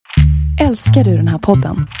Älskar du den här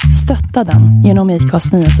podden? Stötta den genom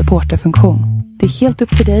IKAs nya supporterfunktion. Det är helt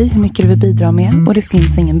upp till dig hur mycket du vill bidra med och det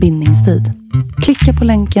finns ingen bindningstid. Klicka på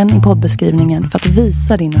länken i poddbeskrivningen för att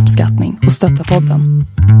visa din uppskattning och stötta podden.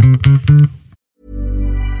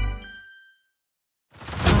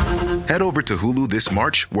 Head over to Hulu this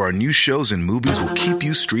March, where our new shows and movies will keep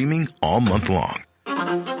you streaming all month long.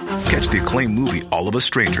 Catch the acclaimed movie All of Us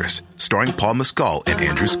Strangers, starring Paul Mescal and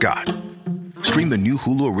Andrew Scott. Stream the new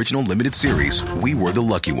Hulu original limited series We Were the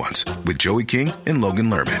Lucky Ones with Joey King and Logan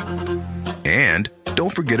Lerman. And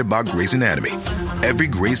don't forget about Grey's Anatomy. Every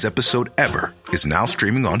Grey's episode ever is now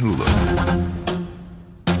streaming on Hulu.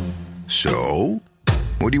 So,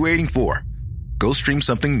 what are you waiting for? Go stream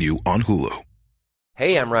something new on Hulu.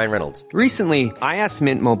 Hey, I'm Ryan Reynolds. Recently, I asked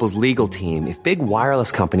Mint Mobile's legal team if big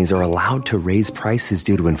wireless companies are allowed to raise prices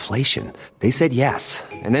due to inflation. They said yes.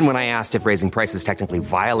 And then when I asked if raising prices technically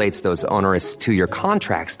violates those onerous two-year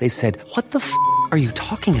contracts, they said, "What the f*** are you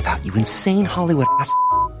talking about, you insane Hollywood ass?"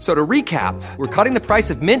 So to recap, we're cutting the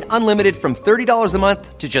price of Mint Unlimited from $30 a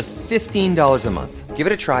month to just $15 a month. Give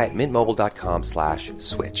it a try at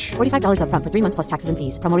mintmobile.com/switch. $45 up front for 3 months plus taxes and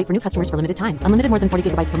fees. Promo rate for new customers for limited time. Unlimited more than 40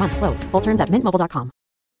 gigabytes per month. Slows full terms at mintmobile.com.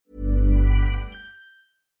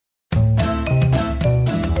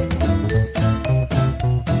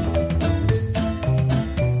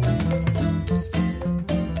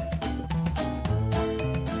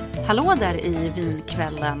 Hallå där i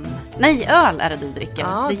vinkvällen. Nej, öl är det du dricker.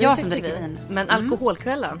 Ja, det är jag som dricker vin. Men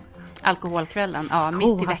alkoholkvällen. Alkoholkvällen, ja,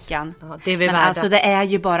 mitt i veckan. Ja, det är vi men värda. alltså det är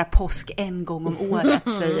ju bara påsk en gång om året,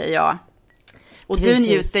 säger jag. Och Precis. du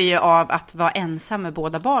njuter ju av att vara ensam med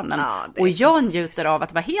båda barnen. Ja, och jag njuter av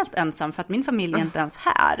att vara helt ensam för att min familj är inte ens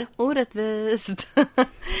här. Orättvist.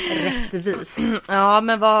 Rättvist. Ja,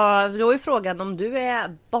 men då är frågan om du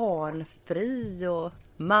är barnfri och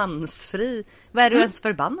mansfri. Vad är du ens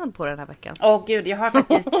förbannad på den här veckan? Åh gud, jag har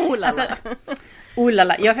faktiskt...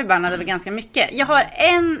 Jag är förbannad över ganska mycket. Jag har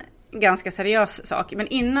en ganska seriös sak, men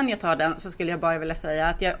innan jag tar den så skulle jag bara vilja säga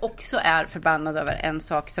att jag också är förbannad över en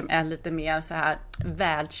sak som är lite mer så här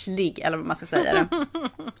världslig, eller vad man ska säga det.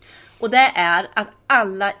 Och det är att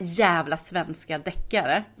alla jävla svenska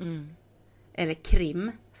deckare eller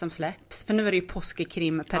krim som släpps, för nu är det ju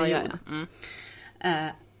påskekrimperiod,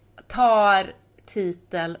 tar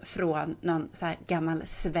titel från någon så här gammal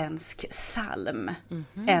svensk psalm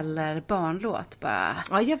eller barnlåt bara.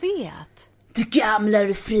 Ja, jag vet. Du gamla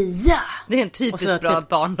är fria. Det är en typiskt bra typ,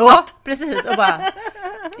 barnlåt. Ja, precis. Och bara,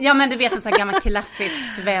 ja, men du vet en sån här gammal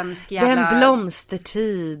klassisk svensk jävla... Den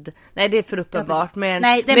blomstertid. Nej, det är för uppenbart. Men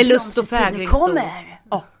nej, med lust och fägringsstol. Kommer.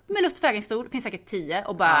 Ja, med lust och fägringsstol. Finns säkert 10.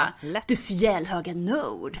 Och bara, du fjällhöga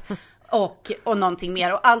nord. Och någonting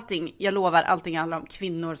mer. Och allting, jag lovar, allting handlar om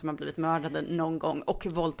kvinnor som har blivit mördade någon gång. Och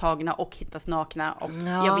våldtagna och hittas nakna. Och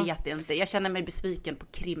jag vet inte. Jag känner mig besviken på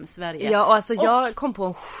krim-Sverige. Ja, och alltså jag kom på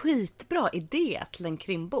en skitbra idé till en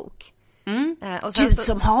krimbok. Och sen Gud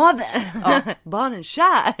som haver. Barnen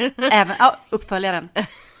kär. Även, uppföljaren.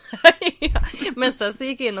 Ja, men sen så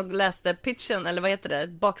gick jag in och läste pitchen, eller vad heter det,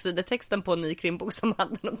 baksidetexten på en ny krimbok som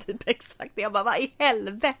hade någon typ exakt. Jag bara, vad i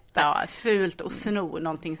helvete? Ja, fult och sno,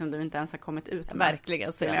 någonting som du inte ens har kommit ut med.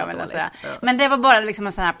 Verkligen, så jag vill säga. Ja. Men det var bara liksom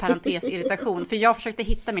en sån här parentesirritation, för jag försökte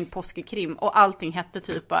hitta min påskekrim och allting hette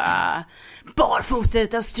typ bara barfota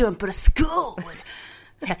utan strumpor och skor.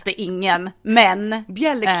 Hette ingen, men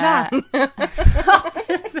Bjällerklang. Ja,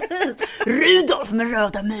 precis. Rudolf med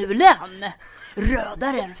röda mulen.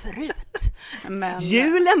 Rödare än förut. Men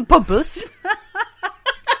julen på buss.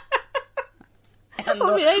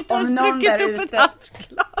 Om jag inte har struckit upp ett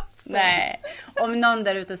havsglas. Nej, om någon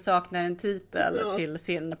där ute saknar en titel till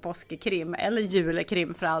sin påskekrim eller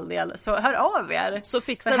julekrim för all del, så hör av er. Så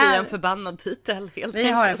fixar vi en förbannad titel helt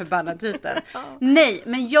Vi har en förbannad titel. Nej,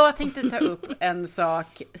 men jag tänkte ta upp en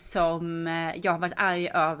sak som jag har varit arg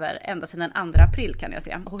över ända sedan den 2 april, kan jag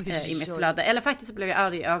se. I mitt flöde. Eller faktiskt så blev jag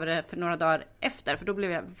arg över det för några dagar efter, för då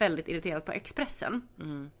blev jag väldigt irriterad på Expressen.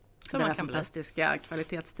 Den här fantastiska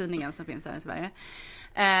kvalitetstidningen som finns här i Sverige.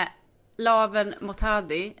 Laven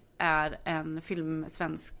Motadi är en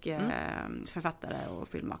svensk författare och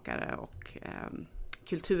filmmakare och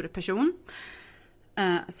kulturperson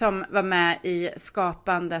som var med i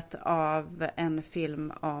skapandet av en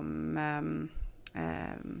film om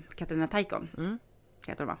Katarina Taikon.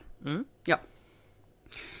 Heter hon, va? Ja.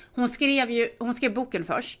 Hon skrev boken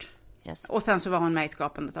först. Yes. Och sen så var hon med i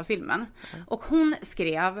skapandet av filmen. Och hon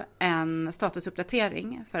skrev en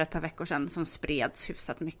statusuppdatering för ett par veckor sedan som spreds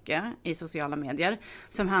hyfsat mycket i sociala medier.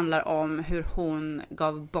 Som handlar om hur hon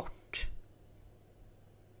gav bort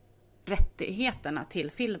rättigheterna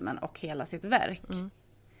till filmen och hela sitt verk.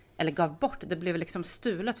 eller gav bort. Det blev liksom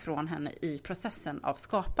stulet från henne i processen av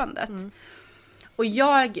skapandet. Och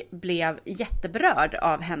jag blev jätteberörd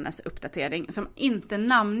av hennes uppdatering som inte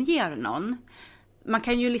namnger någon. Man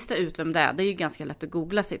kan ju lista ut vem det är ju ganska lätt att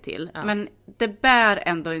googla sig till. Ja. Men det bär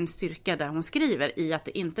ändå en styrka där hon skriver i att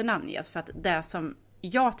det inte namnges. För att det som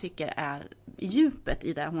jag tycker är djupet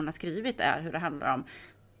i det hon har skrivit är hur det handlar om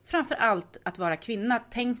framför allt att vara kvinna,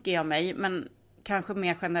 tänker jag mig, men kanske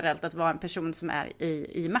mer generellt att vara en person som är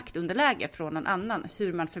i maktunderläge från en annan.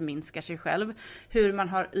 Hur man förminskar sig själv, hur man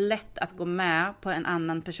har lätt att gå med på en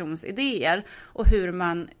annan persons idéer och hur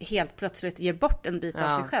man helt plötsligt ger bort en bit av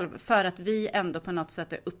sig själv för att vi ändå på något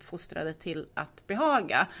sätt är uppfostrade till att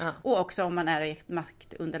behaga. Ja. Och också om man är i ett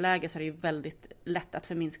maktunderläge så är det ju väldigt lätt att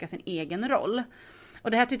förminska sin egen roll.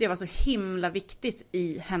 Och det här tyckte jag var så himla viktigt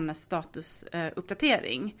i hennes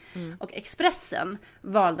statusuppdatering. Och Expressen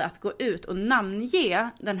valde att gå ut och namnge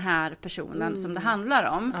den här personen som det handlar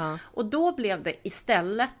om. Och då blev det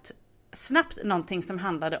istället snabbt någonting som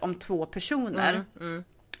handlade om 2 personer.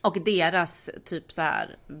 Och deras typ så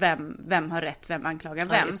här, vem har rätt, vem anklagar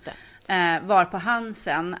vem. Varpå han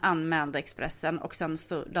sen anmälde Expressen och sen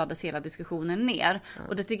så lades hela diskussionen ner.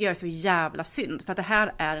 Och det tycker jag är så jävla synd. För att det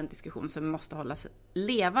här är en diskussion som måste hållas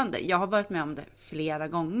levande. Jag har varit med om det flera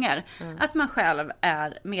gånger. Att man själv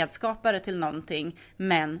är medskapare till någonting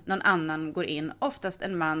men någon annan går in, oftast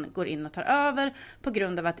en man går in och tar över på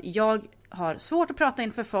grund av att jag har svårt att prata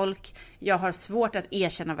inför folk. Jag har svårt att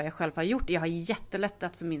erkänna vad jag själv har gjort. Jag har jättelätt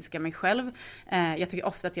att förminska mig själv. Jag tycker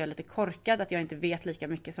ofta att jag är lite korkad. Att jag inte vet lika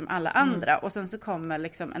mycket som alla andra. Och sen så kommer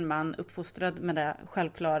liksom en man uppfostrad med det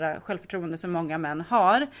självklara självförtroende som många män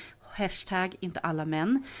har. Hashtag inte alla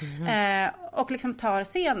män. Och liksom tar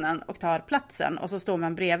scenen och tar platsen. Och så står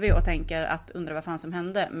man bredvid och tänker att undra vad fan som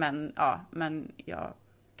hände. Men jag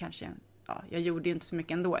kanske... jag gjorde ju inte så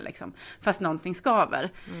mycket ändå liksom. Fast någonting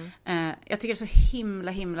skaver. Jag tycker det är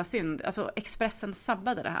så himla synd. Alltså Expressen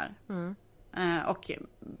sabbade det här. Och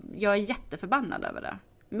jag är jätteförbannad över det.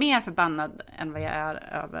 Mer förbannad än vad jag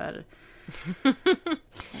är över...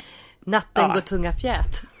 Natten går tunga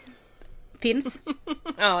fjät. Finns.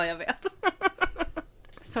 Ja, jag vet.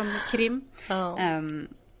 Som krim.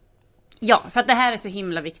 Ja, för att det här är så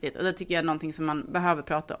himla viktigt. Och det tycker jag är någonting som man behöver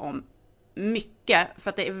prata om mycket, för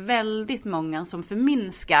att det är väldigt många som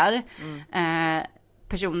förminskar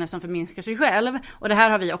personer som förminskar sig själv, och det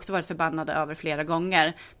här har vi också varit förbannade över flera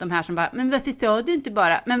gånger. De här som bara, men varför sa du inte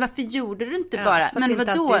bara? Men varför gjorde du inte bara? För men att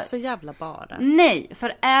vadå? det är så jävla bara. Nej,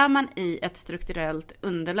 för är man i ett strukturellt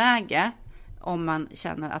underläge, om man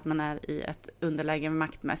känner att man är i ett underläge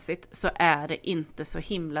maktmässigt, så är det inte så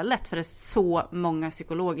himla lätt. För det är så många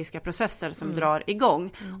psykologiska processer som drar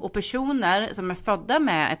igång. Och personer som är födda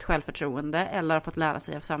med ett självförtroende eller har fått lära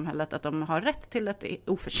sig av samhället att de har rätt till ett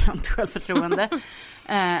oförtjänt självförtroende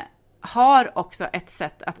har också ett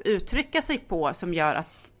sätt att uttrycka sig på som gör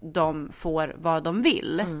att de får vad de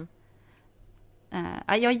vill.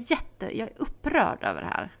 Jag är upprörd över det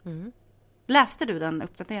här. Läste du den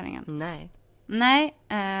uppdateringen? Nej,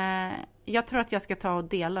 jag tror att jag ska ta och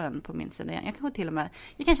dela den på min sida. Jag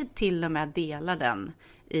kanske till och med delar den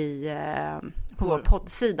på vår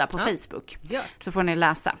poddsida på Facebook. Ja. Så får ni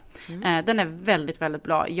läsa. Den är väldigt, väldigt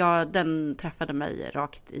bra. Den träffade mig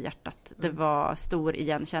rakt i hjärtat. Det var stor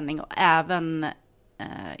igenkänning, och även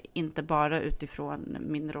inte bara utifrån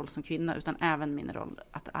min roll som kvinna, utan även min roll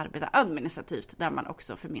att arbeta administrativt, där man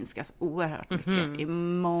också förminskas oerhört mycket i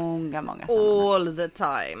många sammanhang. All the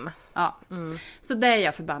time. Ja. Så det är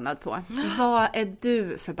jag förbannad på. Vad är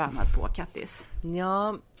du förbannad på, Kattis?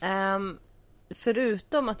 Ja,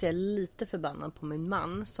 förutom att jag är lite förbannad på min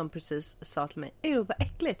man som precis sa till mig, vad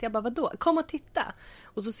äckligt. Jag bara, vadå? Kom och titta.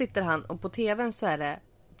 Och så sitter han, och på tvn så är det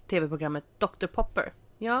tv-programmet Dr. Popper.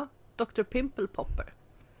 Ja, Dr. Pimple Popper.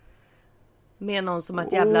 Med någon som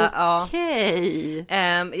ett jävla... Okej.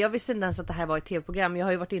 Jag visste inte ens att det här var ett tv-program. Jag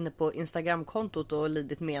har ju varit inne på Instagram-kontot och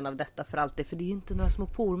lidit men av detta för alltid. För det är ju inte några små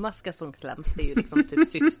pormaskar som kläms. Det är ju liksom typ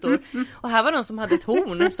systor. Och här var någon som hade ett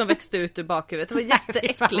horn som växte ut ur bakhuvudet. Det var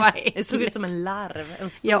jätteäckligt. Det såg ut som en larv. En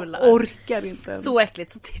stor larv. Jag orkar inte. Så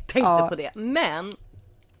äckligt, så titta inte på det. Men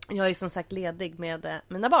jag är som sagt ledig med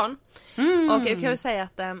mina barn. Och jag kan ju säga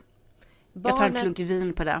att... jag tar en klunk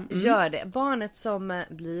vin på det. Gör det. Barnet som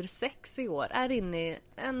blir 6 i år är inne i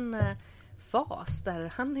en fas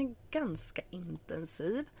där han är ganska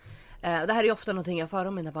intensiv. Det här är ofta någonting jag för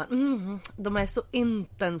om mina barn. De är så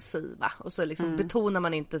intensiva. Och så liksom betonar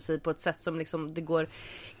man intensiv på ett sätt som liksom det går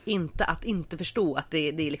inte förstå att det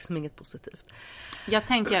är liksom inget positivt. Jag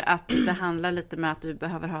tänker att det handlar lite med att du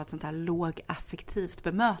behöver ha ett sånt här lågaffektivt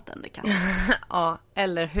bemötande kanske. Ja,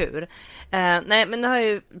 eller hur? Nej, men nu har jag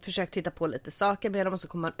ju försökt titta på lite saker med dem och så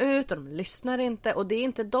kommer man ut och de lyssnar inte. Och det är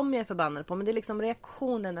inte de jag är förbannad på, men det är liksom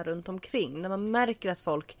reaktionerna runt omkring. När man märker att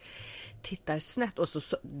folk tittar snett och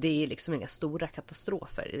så det är liksom inga stora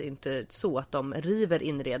katastrofer. Det är inte så att de river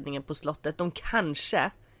inredningen på slottet. De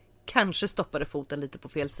kanske stoppade foten lite på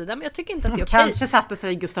fel sida, men jag tycker inte att det är okej. Kanske satte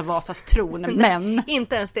sig i Gustav Vasas tron, men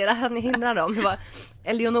inte ens det hade ni hindrat dem. Det var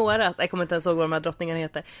Eleonoras, jag kommer inte ens ihåg vad de här drottningarna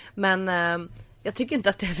heter, men jag tycker inte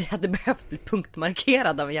att vi hade behövt bli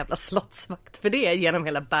punktmarkerad av en jävla slottsvakt för det genom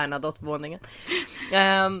hela Bernadotte-våningen.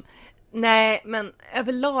 Nej, men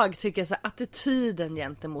överlag tycker jag så attityden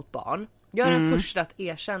gentemot barn. Jag är den första att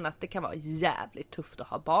erkänna att det kan vara jävligt tufft att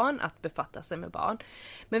ha barn, att befatta sig med barn.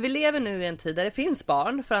 Men vi lever nu i en tid där det finns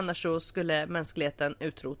barn, för annars så skulle mänskligheten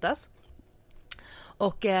utrotas.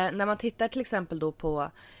 Och när man tittar till exempel då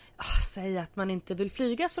på säg att man inte vill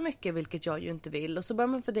flyga så mycket, vilket jag ju inte vill, och så börjar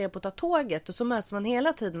man fundera på att ta tåget och så möts man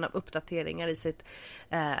hela tiden av uppdateringar i sitt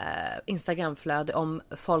Instagramflöde om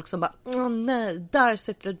folk som bara nej, där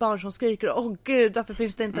sitter ett barn som skriker, gud, varför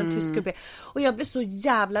finns det inte en tysk kupé? Och jag blir så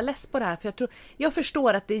jävla less på det här, för jag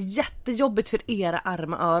förstår att det är jättejobbigt för era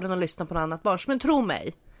arma öron att lyssna på något annat barn, men tro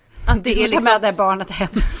mig att det är liksom med det barnet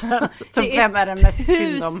hem som det vem är det mest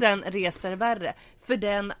synd om? 1000 resor värre för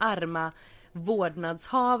den arma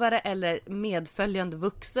vårdnadshavare eller medföljande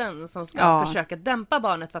vuxen som ska försöka dämpa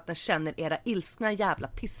barnet för att den känner era ilskna jävla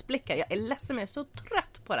pissblickar. Jag är ledsen, men jag är så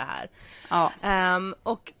trött på det här.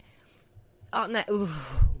 Och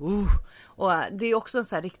det är också en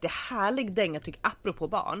så här riktigt härlig dänga tycker apropå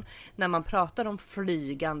barn, när man pratar om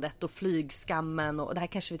flygandet och flygskammen, och det här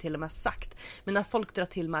kanske vi till och med har sagt, men när folk drar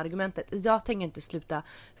till med argumentet, jag tänker inte sluta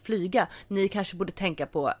flyga, ni kanske borde tänka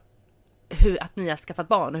på att ni har skaffat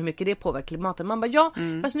barn och hur mycket det påverkar klimatet. Man bara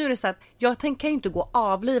fast nu är det så att jag tänker inte gå och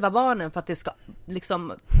avliva barnen för att det ska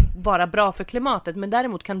liksom vara bra för klimatet, men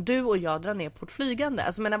däremot kan du och jag dra ner på vårt flygande.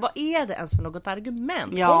 Alltså men vad är det ens för något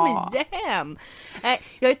argument? Kom igen!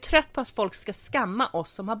 Jag är trött på att folk ska skamma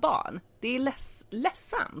oss som har barn. Det är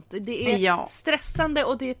ledsamt. Det är stressande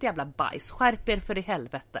och det är ett jävla bajs. Skärp er för i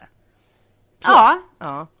helvete.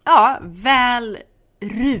 Ja, väl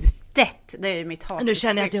rutet. Det är ju mitt hat. Nu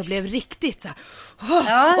känner jag att jag blev riktigt så här.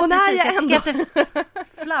 Och när jag ändå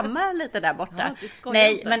flammar lite där borta.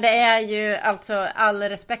 Nej, inte. Men det är ju alltså all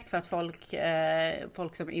respekt för att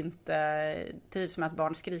folk som inte trivs med att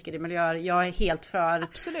barn skriker i miljöer. Jag är helt för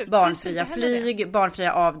barnfria flyg,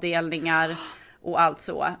 barnfria avdelningar och allt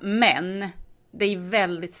så. Men det är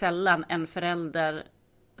väldigt sällan en förälder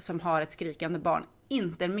som har ett skrikande barn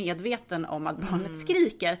inte är medveten om att barnet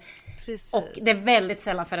skriker. Precis. Och det är väldigt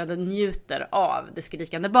sällan föräldrar njuter av det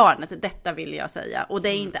skrikande barnet. Detta vill jag säga. Och det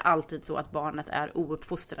är inte alltid så att barnet är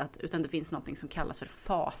ouppfostrat, utan det finns något som kallas för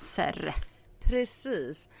faser.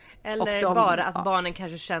 Precis. Eller bara att barnen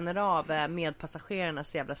kanske känner av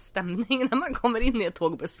medpassagerarnas jävla stämning när man kommer in i ett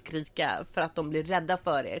tåg och börjar skrika för att de blir rädda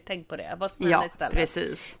för er. Tänk på det. Var snälla istället.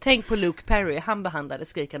 Precis. Tänk på Luke Perry. Han behandlade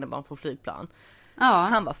skrikande barn från flygplan. Ja.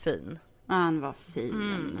 Han var fin. Han var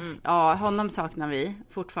fin. Ja, honom saknar vi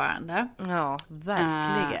fortfarande. Ja,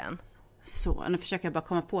 verkligen. Så, nu försöker jag bara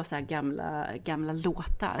komma på så här gamla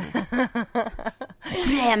låtar.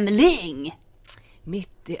 Främling!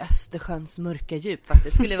 Mitt i Östersjöns mörka djup. Fast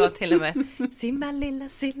det skulle vara till och med simma lilla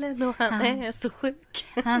sillen och han är så sjuk.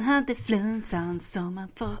 Han hade flunsan som han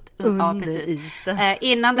fått under isen.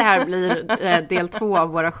 Innan det här blir del 2 av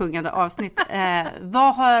våra sjungande avsnitt.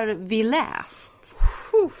 Vad har vi läst?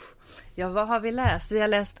 Ja, vad har vi läst? Vi har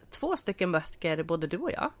läst 2 stycken böcker, både du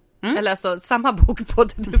och jag. Eller alltså samma bok,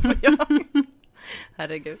 både du och jag.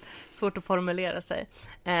 Herregud, svårt att formulera sig.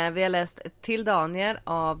 Vi har läst Till Daniel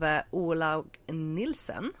av Olaug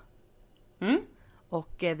Nielsen.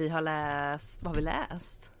 Och vi har läst, vad har vi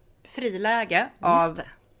läst? Friläge av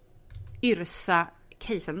Yrsa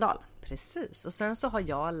Keisendal. Precis, och sen så har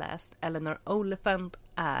jag läst Eleanor Oliphant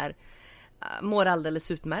mår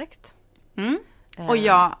alldeles utmärkt. Och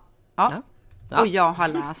jag och jag har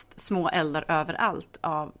läst Små eldar överallt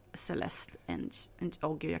av Celeste Eng.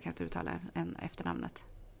 Gud, jag kan inte uttala efternamnet.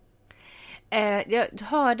 Jag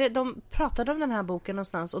hörde, de pratade om den här boken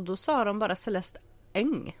någonstans och då sa de bara Celeste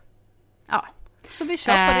Eng. Ja. Så vi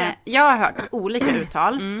kör på det. Jag har hört olika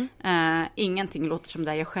uttal. Ingenting låter som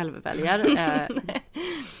det jag själv väljer.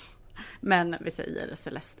 Men vi säger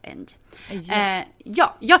Celeste Eng.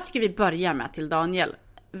 Jag tycker vi börjar med Till Daniel.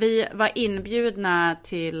 Vi var inbjudna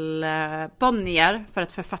till Bonnier för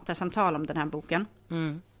ett författarsamtal om den här boken.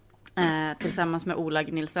 Tillsammans med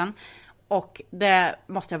Olaug Nielsen. Och det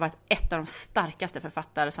måste ha varit ett av de starkaste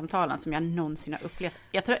författarsamtalen som jag någonsin har upplevt.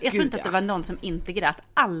 Jag tror inte att det var någon som inte grät.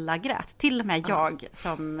 Alla grät. Till och med jag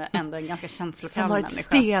som ändå är en ganska känslokall människa. Som har ett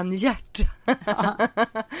stenhjärta.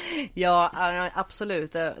 Ja,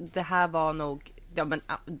 absolut. Det här var nog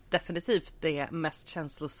definitivt det mest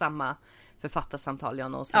känslosamma författarsamtal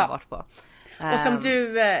jag någonsin har varit på. Och som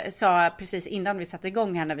du sa precis innan vi satte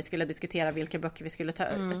igång här när vi skulle diskutera vilka böcker vi skulle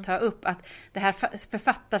ta upp, att det här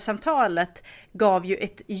författarsamtalet gav ju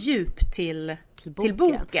ett djup till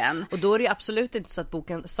boken. Och då är det absolut inte så att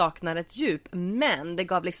boken saknar ett djup, men det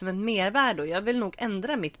gav liksom en mervärde, och jag vill nog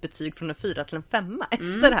ändra mitt betyg från en 4 till en 5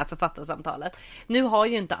 efter det här författarsamtalet. Nu har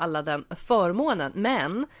ju inte alla den förmånen,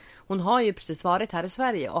 men hon har ju precis varit här i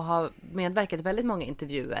Sverige och har medverkat i väldigt många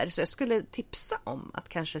intervjuer, så jag skulle tipsa om att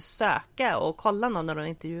kanske söka och kolla någon av de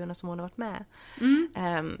intervjuerna som hon har varit med.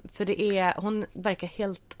 För hon verkar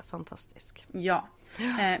helt fantastisk. Ja.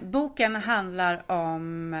 Boken handlar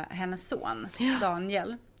om hennes son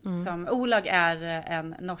Daniel, som Olag är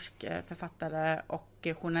en norsk författare och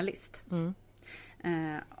journalist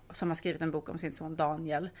som har skrivit en bok om sin son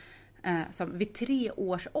Daniel, som vid 3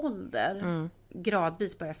 års ålder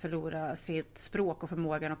gradvis börjar förlora sitt språk och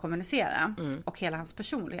förmågan att kommunicera, och hela hans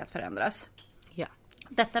personlighet förändras. Ja.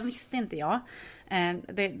 Detta visste inte jag.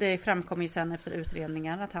 Det framkommer ju sen efter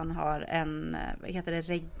utredningen att han har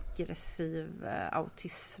regressiv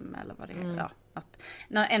autism, eller vad det är.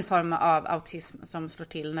 Ja, en form av autism som slår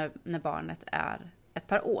till när barnet är ett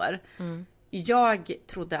par år. Jag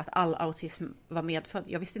trodde att all autism var medfödd.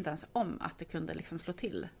 Jag visste inte ens om att det kunde liksom slå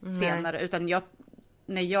till senare. Utan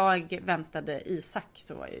när jag väntade Isak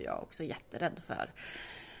så var jag också jätterädd för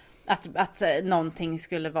att någonting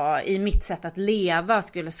skulle vara i mitt sätt att leva,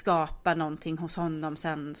 skulle skapa någonting hos honom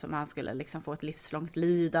sen som han skulle liksom få ett livslångt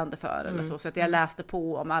lidande för eller så att jag läste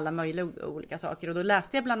på om alla möjliga olika saker, och då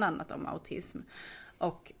läste jag bland annat om autism,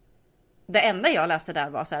 och det enda jag läste där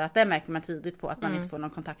var så här att det märker man tidigt på att man inte får någon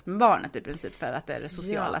kontakt med barnet i princip, för att det är det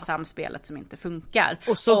sociala samspelet som inte funkar,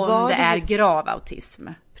 och så om det är grav autism.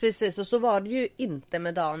 Precis, och så var det ju inte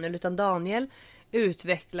med Daniel, utan Daniel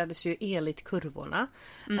utvecklades ju enligt kurvorna,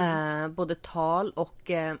 både tal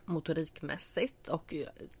och motorikmässigt, och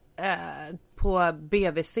på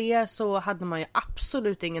BVC så hade man ju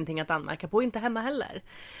absolut ingenting att anmärka på, inte hemma heller.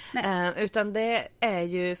 Utan det är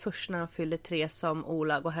ju först när han fyller 3 som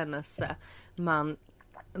Olag och hennes man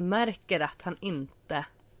märker att han inte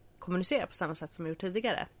kommunicerar på samma sätt som gjort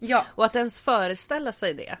tidigare. Ja. Och att ens föreställa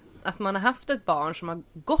sig det, att man har haft ett barn som har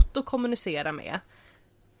gått att kommunicera med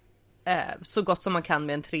så gott som man kan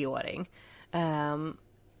med en 3-åring.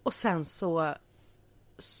 Och sen så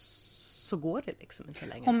går det liksom inte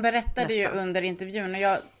längre. Hon berättade ju under intervjun, och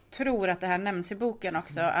jag tror att det här nämns i boken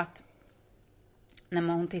också, att när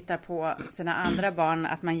hon tittar på sina andra barn,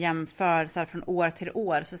 att man jämför så här från år till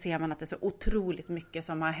år, så ser man att det är så otroligt mycket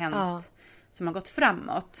som har hänt, som har gått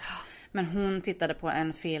framåt. Men hon tittade på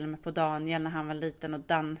en film på Daniel när han var liten och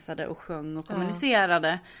dansade och sjöng och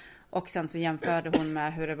kommunicerade. Och sen så jämförde hon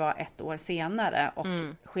med hur det var 1 år senare. Och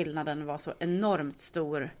skillnaden var så enormt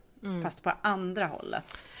stor. Fast på andra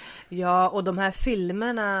hållet. Ja, och de här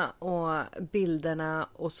filmerna och bilderna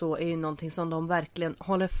och så är ju någonting som de verkligen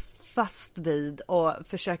håller fast vid. Och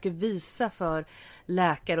försöker visa för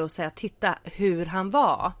läkare och säga, titta hur han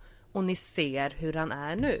var. Och ni ser hur han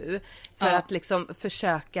är nu. För att liksom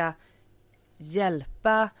försöka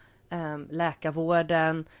hjälpa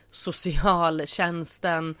läkarvården,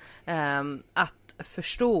 socialtjänsten att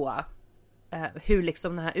förstå hur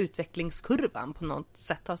liksom den här utvecklingskurvan på något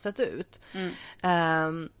sätt har sett ut.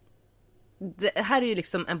 Det här är ju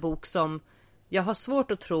liksom en bok som jag har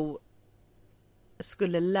svårt att tro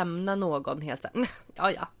skulle lämna någon helt så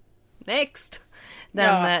här, next.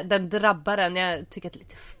 Den drabbar en. Jag tycker att det är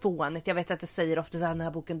lite fånigt. Jag vet att jag säger ofta så här, den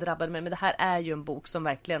här boken drabbade mig, men det här är ju en bok som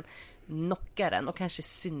verkligen knockar en, och kanske i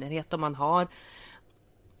synnerhet om man har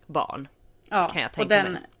barn. Ja, kan jag tänka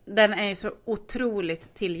och den är ju så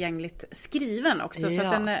otroligt tillgängligt skriven också. Så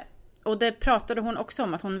att och det pratade hon också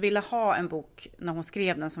om, att hon ville ha en bok när hon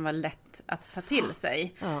skrev den som var lätt att ta till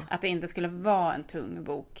sig. Att det inte skulle vara en tung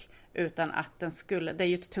bok, utan att den skulle, det är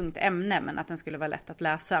ju ett tungt ämne, men att den skulle vara lätt att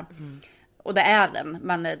läsa. Och det är den.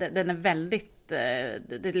 Den är väldigt,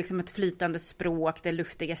 det är liksom ett flytande språk, det är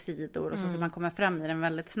luftiga sidor och så man kommer fram i den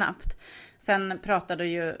väldigt snabbt. Sen pratade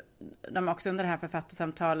ju de också under det här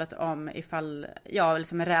författarsamtalet om ifall,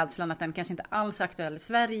 liksom rädslan att den kanske inte alls är aktuell i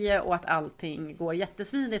Sverige och att allting går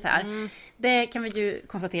jättesmidigt här. Det kan vi ju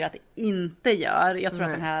konstatera att det inte gör. Jag tror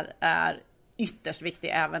att den här är ytterst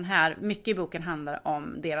viktig även här. Mycket i boken handlar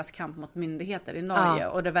om deras kamp mot myndigheter i Norge,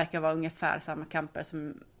 och det verkar vara ungefär samma kamper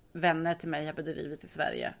som vänner till mig har bedrivit i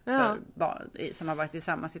Sverige för barn som har varit i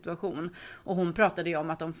samma situation. Och hon pratade ju om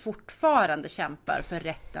att de fortfarande kämpar för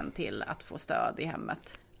rätten till att få stöd i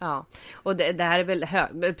hemmet. Ja, och det här är väl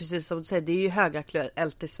precis som du säger, det är ju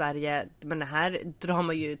högaktuellt i Sverige, men det här drar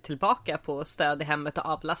man ju tillbaka på stöd i hemmet och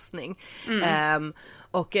avlastning.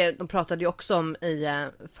 Och de pratade ju också om i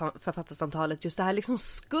författarsamtalet just det här liksom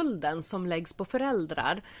skulden som läggs på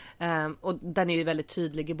föräldrar. Och den är ju väldigt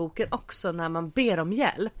tydlig i boken också när man ber om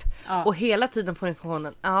hjälp. Och hela tiden får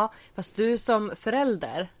informationen, fast du som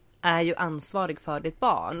förälder är ju ansvarig för ditt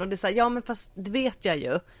barn. Och det är så här, men fast det vet jag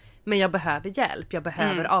ju. Men jag behöver hjälp, jag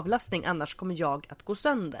behöver avlastning, annars kommer jag att gå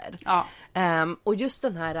sönder. Och just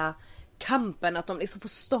den här kampen, att de liksom får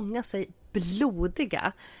stånga sig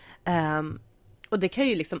blodiga. Och det kan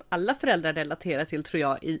ju liksom alla föräldrar relatera till, tror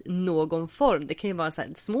jag, i någon form. Det kan ju vara så här,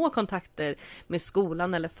 små kontakter med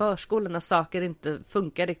skolan eller förskolan när saker inte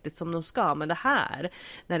funkar riktigt som de ska. Men det här,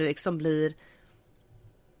 när det liksom blir...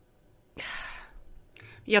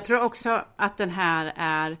 Jag tror också att den här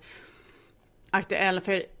är aktuell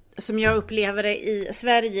för, som jag upplever det i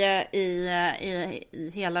Sverige, i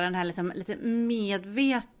hela den här liksom, lite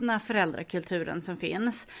medvetna föräldrakulturen som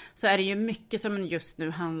finns, så är det ju mycket som just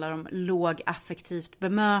nu handlar om lågaffektivt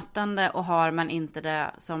bemötande, och har man inte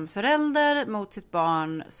det som förälder mot sitt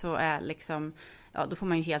barn så är liksom, då får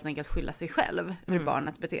man ju helt enkelt skylla sig själv hur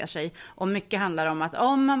barnet beter sig. Och mycket handlar om att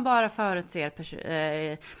om man bara förutser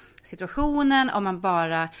situationen, om man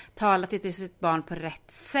bara talar till sitt barn på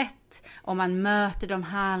rätt sätt, om man möter dem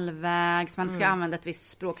halvvägs, man ska använda ett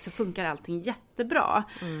visst språk, så funkar allting jättebra.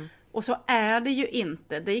 Och så är det ju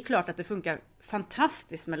inte. Det är klart att det funkar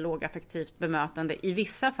fantastiskt med lågaffektivt bemötande i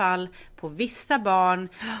vissa fall, på vissa barn,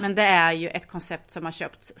 men det är ju ett koncept som har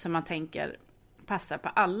köpts som man tänker passar på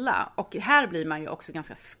alla. Och här blir man ju också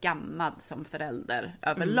ganska skammad som förälder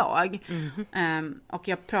överlag. Och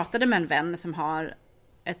jag pratade med en vän som har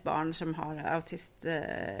ett barn som har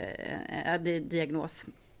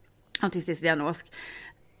autistisk diagnos,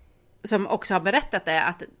 som också har berättat det,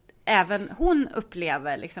 att även hon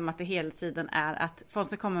upplever liksom att det hela tiden är att folk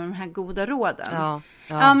ska komma med de här goda råden.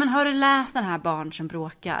 Men har du läst den här Barn som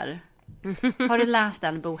bråkar? Har du läst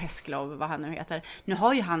den, Bo Häsklov, vad han nu heter? Nu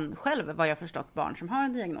har ju han själv, vad jag förstått, barn som har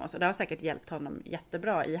en diagnos, och det har säkert hjälpt honom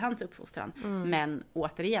jättebra i hans uppfostran. Men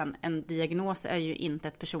återigen, en diagnos är ju inte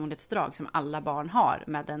ett personlighetsdrag som alla barn har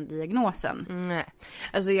med den diagnosen. Nej.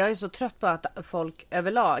 Alltså jag är så trött på att folk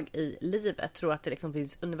överlag i livet tror att det liksom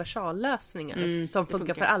finns universallösningar som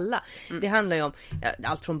funkar för alla. Det handlar ju om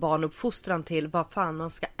allt från barnuppfostran till vad fan man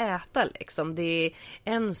ska äta liksom. Det är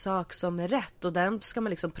en sak som är rätt, och den ska man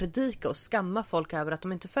liksom predika och skamma folk över att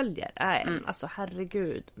de inte följer. Alltså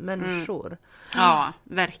herregud, människor. Ja,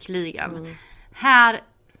 verkligen. Här,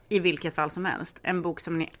 i vilket fall som helst, en bok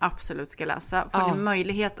som ni absolut ska läsa. Får ni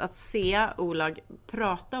möjlighet att se Olag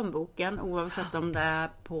prata om boken, oavsett om det är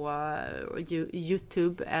på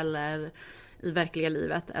YouTube eller i verkliga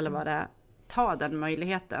livet eller vad det är, ta den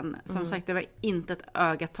möjligheten. Som sagt, det var inte ett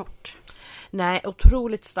öga torrt. Nej,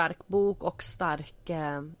 otroligt stark bok och stark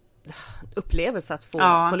upplevelse att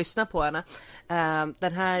få lyssna på henne.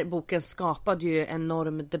 Den här boken skapade ju en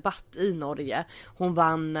enorm debatt i Norge. Hon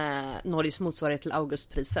vann Norges motsvarighet till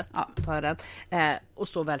Augustpriset för den. Och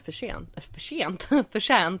så väl förtjänt.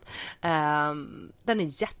 Den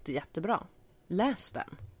är jättebra. Läs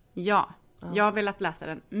den. Ja, jag har velat läsa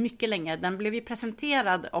den mycket länge. Den blev ju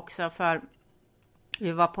presenterad också för...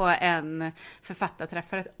 Vi var på en författarträff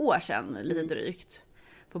för ett år sedan, lite drygt,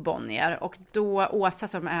 på Bonnier. Och då Åsa,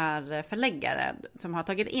 som är förläggare, som har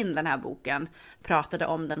tagit in den här boken, pratade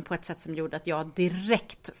om den på ett sätt som gjorde att jag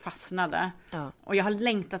direkt fastnade. Och jag har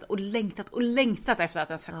längtat efter att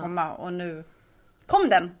den ska komma. Och nu kom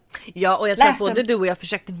den! Ja, och jag tror att både du och jag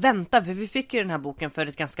försökte vänta, för vi fick ju den här boken för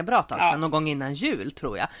ett ganska bra tag sedan, någon gång innan jul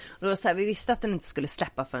tror jag. Och då så här, vi visste att den inte skulle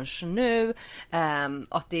släppa förrän nu,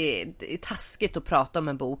 och att det är taskigt att prata om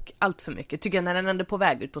en bok allt för mycket. Tycker jag, när den är på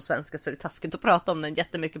väg ut på svenska så är det taskigt att prata om den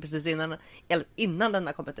jättemycket precis innan den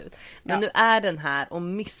har kommit ut. Men nu är den här, och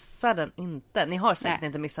missa den inte. Ni har säkert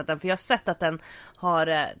inte missat den, för jag har sett att den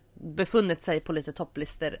har befunnit sig på lite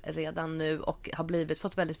topplistor redan nu och har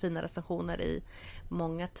fått väldigt fina recensioner i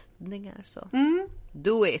många tidningar, så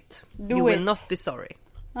do it. You will not be sorry.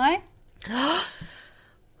 Nej.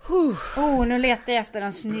 Nu letar jag efter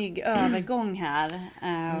en snygg övergång här.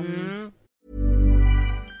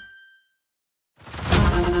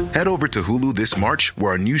 Head over to Hulu this March,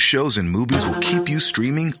 where our new shows and movies will keep you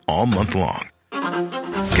streaming all month long.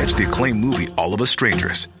 Catch the acclaimed movie All of Us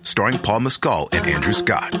Strangers, starring Paul Mescal and Andrew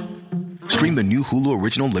Scott. Stream the new Hulu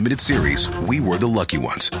original limited series We Were the Lucky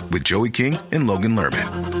Ones with Joey King and Logan Lerman.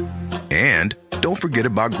 And don't forget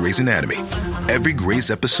about Grey's Anatomy. Every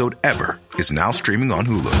Grey's episode ever is now streaming on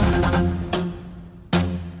Hulu.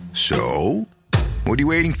 So, what are you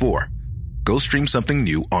waiting for? Go stream something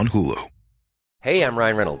new on Hulu. Hey, I'm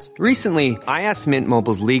Ryan Reynolds. Recently, I asked Mint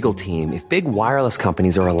Mobile's legal team if big wireless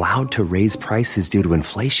companies are allowed to raise prices due to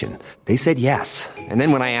inflation. They said yes. And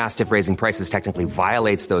then when I asked if raising prices technically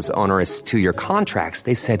violates those onerous two-year contracts,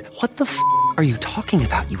 they said, "What the f*** are you talking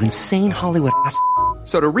about, you insane Hollywood ass?"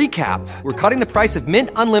 So to recap, we're cutting the price of Mint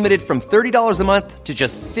Unlimited from $30 a month to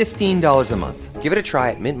just $15 a month. Give it a try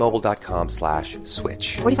at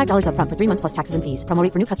mintmobile.com/switch. $45 up front for 3 months plus taxes and fees. Promo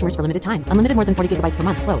rate for new customers for limited time. Unlimited more than 40 gigabytes per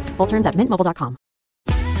month. Slows full terms at mintmobile.com.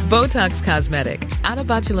 Botox Cosmetic, out of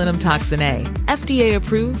botulinum toxin A, FDA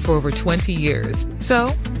approved for over 20 years. So,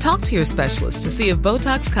 talk to your specialist to see if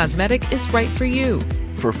Botox Cosmetic is right for you.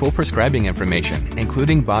 For full prescribing information,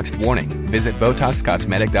 including boxed warning, visit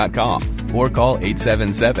BotoxCosmetic.com or call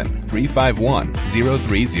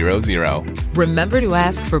 877-351-0300. Remember to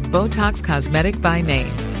ask for Botox Cosmetic by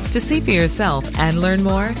name. To see for yourself and learn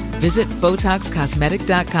more, visit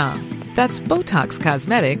BotoxCosmetic.com. That's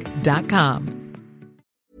BotoxCosmetic.com.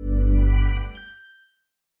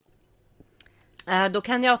 Då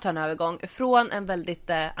kan jag ta en övergång från en väldigt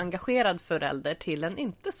engagerad förälder till en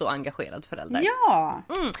inte så engagerad förälder. Ja!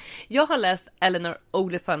 Jag har läst Eleanor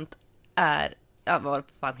Oliphant vad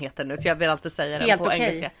fan heter nu, för jag vill alltid säga den på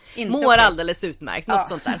engelska. Mår alldeles utmärkt, något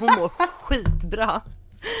sånt där. Hon mår skitbra.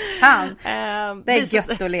 Det är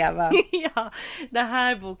gött att leva. Ja, den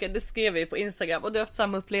här boken, det skrev vi på Instagram och du har haft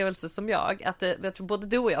samma upplevelse som jag, att jag tror både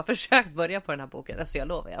du och jag har försökt börja på den här boken. Alltså jag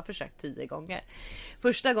lovar, jag har försökt 10 gånger.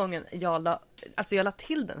 Första gången jag la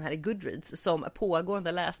till den här i Goodreads som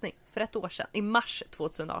pågående läsning för 1 år sedan, i mars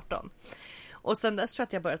 2018. Och sen dess tror jag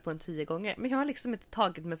att jag börjat på en 10 gånger. Men jag har liksom inte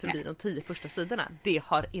tagit mig förbi de 10 första sidorna. Det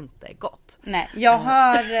har inte gått. Nej, jag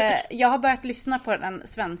har börjat lyssna på den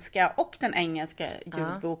svenska och den engelska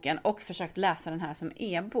ljudboken. Och försökt läsa den här som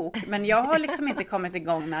e-bok. Men jag har liksom inte kommit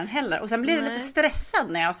igång med den heller. Och sen blev jag lite stressad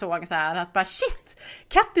när jag såg så här att bara shit,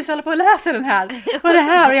 Kattis håller på att läsa den här. Och det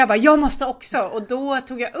här. Och jag bara, jag måste också. Och då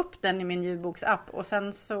tog jag upp den i min ljudboksapp. Och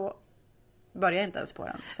sen så började inte ens på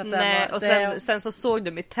den. Så att sen så såg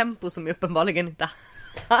du mitt tempo som jag uppenbarligen inte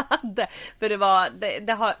hade. För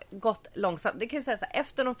det har gått långsamt. Det kan jag säga så här,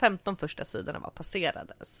 efter de 15 första sidorna var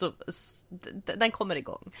passerade så den kommer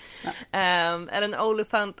igång. Ja. Ellen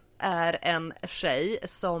Oliphant är en tjej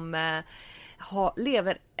som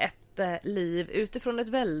lever ett liv utifrån ett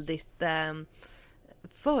väldigt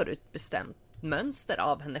förutbestämt mönster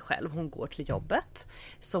av henne själv. Hon går till jobbet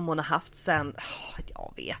som hon har haft sedan,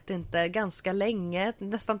 jag vet inte, ganska länge,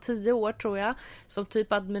 nästan 10 år tror jag, som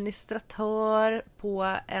typ administratör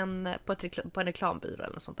på en reklambyrå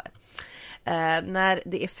eller något sånt där. När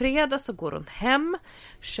det är fredag så går hon hem,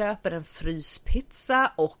 köper en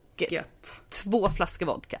fryspizza och 2 flaskor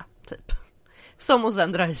vodka typ, som hon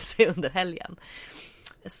sen drar i sig under helgen.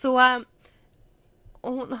 Så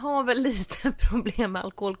hon har väl lite problem med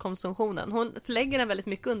alkoholkonsumtionen. Hon förlägger den väldigt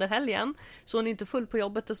mycket under helgen, så hon är inte full på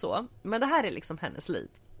jobbet och så. Men det här är liksom hennes liv.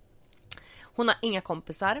 Hon har inga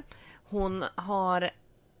kompisar. Hon har,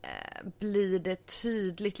 blir det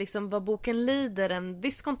tydligt liksom vad boken lider, en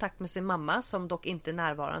viss kontakt med sin mamma som dock inte är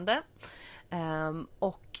närvarande.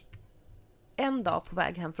 Och en dag på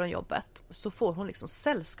väg hem från jobbet så får hon liksom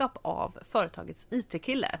sällskap av företagets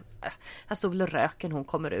IT-kille. Han står väl röken, hon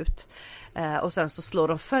kommer ut. Och sen så slår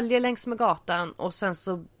de följe längs med gatan. Och sen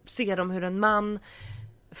så ser de hur en man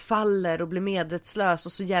faller och blir medvetslös.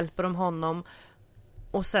 Och så hjälper de honom.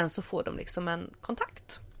 Och sen så får de liksom en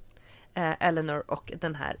kontakt. Eleanor och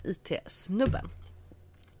den här IT-snubben.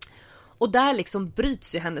 Och där liksom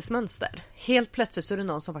bryts ju hennes mönster. Helt plötsligt så är det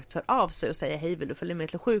någon som faktiskt hör av sig och säger: hej, vill du följa med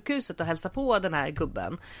till sjukhuset och hälsa på den här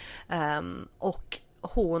gubben? Och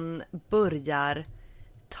hon börjar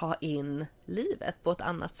ta in livet på ett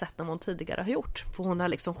annat sätt än hon tidigare har gjort. För hon har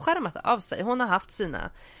liksom skärmat av sig. Hon har haft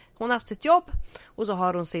sitt jobb och så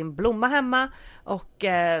har hon sin blomma hemma och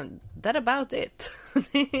that about it.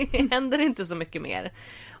 Det händer inte så mycket mer.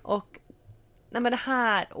 Och nej, men det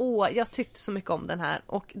här, jag tyckte så mycket om den här.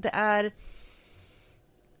 Och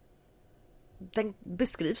den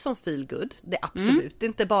beskrivs som feel good. Det är absolut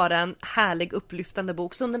inte bara en härlig upplyftande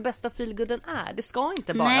bok som den bästa feel gooden är. Det ska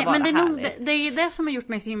inte bara vara härligt. Det är det som har gjort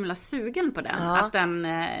mig så himla sugen på den. Ja. Att den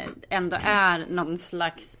ändå är någon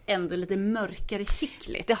slags ändå lite mörkare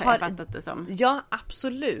kittligt. Det har jag fattat det som. Ja,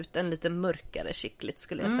 absolut en lite mörkare kittligt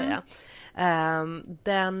skulle jag säga.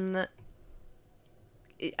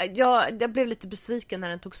 Jag blev lite besviken när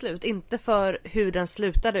den tog slut. Inte för hur den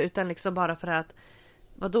slutade, utan liksom bara för att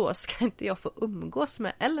vadå, ska inte jag få umgås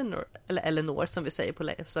med Eleanor, eller Eleanor som vi säger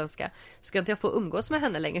på svenska, ska inte jag få umgås med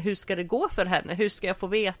henne längre, hur ska det gå för henne, hur ska jag få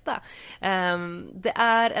veta? Det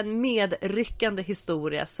är en medryckande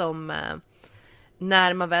historia som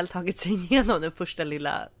när man väl tagit sig igenom den första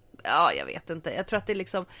lilla, jag vet inte, jag tror att det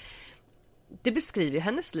liksom, det beskriver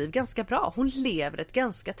hennes liv ganska bra. Hon lever ett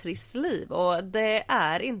ganska trist liv och det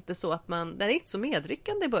är inte så att det är inte så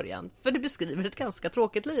medryckande i början, för det beskriver ett ganska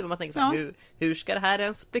tråkigt liv och man tänker så här, hur ska det här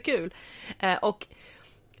ens bli kul? Och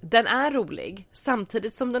den är rolig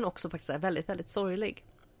samtidigt som den också faktiskt är väldigt, väldigt sorglig.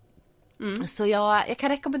 Så jag kan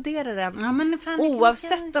rekommendera den. Ja, men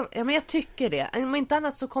oavsett om, men jag tycker det. Om inte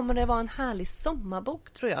annat så kommer det vara en härlig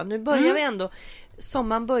sommarbok, tror jag. Nu börjar vi ändå,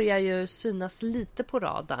 sommaren börjar ju synas lite på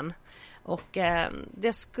radarn. Och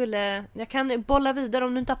jag kan bolla vidare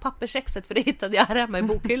om du inte har pappersexet, för det hittade jag här hemma i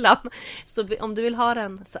bokhyllan. Så om du vill ha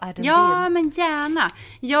den så är den din. Ja, men gärna.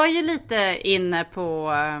 Jag är ju lite inne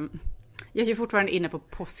på... Jag är ju fortfarande inne på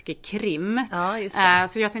påskekrim. Ja, just det.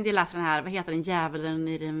 Så jag tänkte läsa den här, vad heter den? Djävulen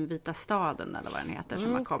i den vita staden, eller vad den heter,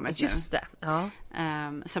 som har kommit just nu. Det. Ja.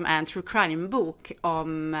 Som är en true crime-bok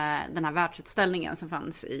om den här världsutställningen som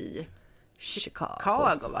fanns i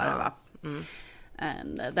Chicago var det, va?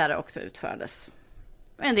 Där det också utfördes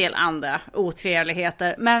en del andra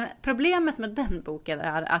otrevligheter. Men problemet med den boken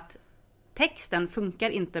är att texten funkar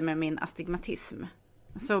inte med min astigmatism.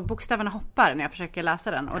 Så bokstäverna hoppar när jag försöker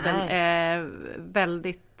läsa den. Och den är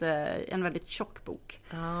en väldigt tjock bok.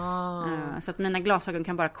 Så att mina glasögon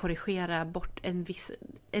kan bara korrigera bort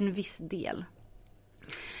en viss del.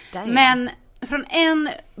 Men från en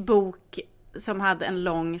bok som hade en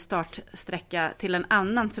lång startsträcka till en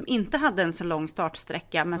annan som inte hade en så lång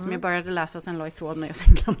startsträcka, men som jag började läsa, sen la ifrån mig och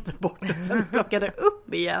sen glömde bort och sen plockade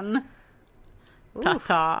upp igen.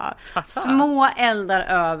 Tata. Små eldar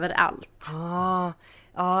överallt.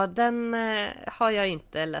 Ja, den har jag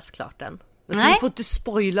inte läst klart än. Så ni får inte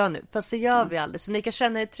spoila nu, fast det gör vi aldrig. Så ni kan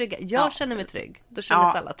känna er trygga. Jag känner mig trygg. Då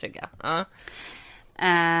känner sig alla trygga.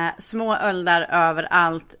 Små eldar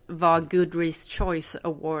överallt var Goodreads Choice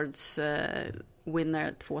Awards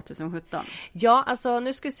winner 2017. Ja, alltså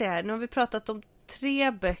nu ska vi se här. Nu har vi pratat om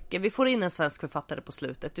 3 böcker. Vi får in en svensk författare på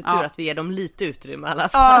slutet. Det är tur att vi ger dem lite utrymme i alla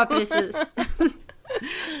fall. Ja, precis.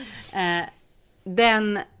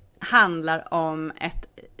 Den handlar om ett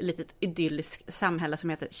litet idylliskt samhälle som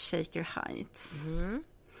heter Shaker Heights.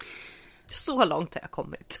 Så långt har jag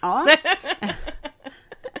kommit. Ja.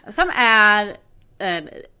 Som är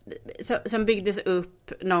som byggdes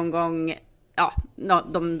upp någon gång,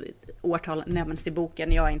 de årtal nämns i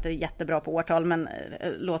boken. Jag är inte jättebra på årtal, men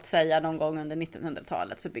låt säga någon gång under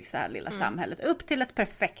 1900-talet så byggs det här lilla samhället upp till ett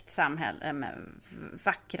perfekt samhälle med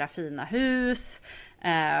vackra fina hus,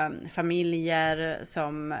 familjer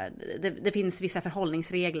som det finns vissa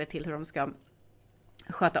förhållningsregler till hur de ska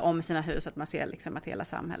sköta om sina hus, att man ser liksom att hela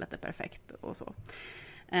samhället är perfekt och så.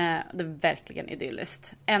 Det är verkligen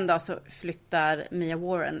idylliskt. En dag så flyttar Mia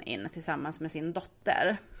Warren in tillsammans med sin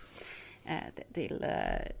dotter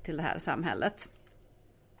till det här samhället.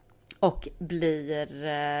 Och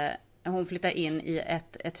hon flyttar in i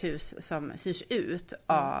ett hus som hyrs ut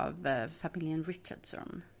av familjen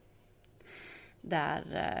Richardson.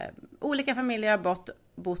 Där olika familjer har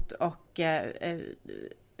bott och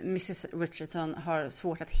Mrs. Richardson har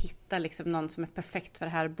svårt att hitta liksom någon som är perfekt för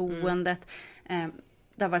det här boendet.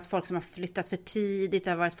 Det har varit folk som har flyttat för tidigt. Det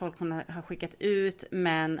har varit folk som har skickat ut.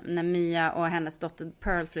 Men när Mia och hennes dotter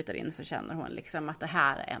Pearl flyttar in så känner hon liksom att det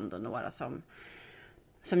här är ändå några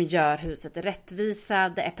som gör huset rättvisa.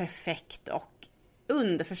 Det är perfekt och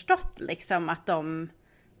underförstått liksom att de...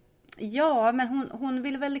 Ja, men hon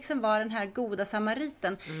vill väl liksom vara den här goda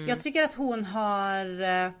samariten. Jag tycker att hon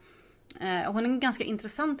är en ganska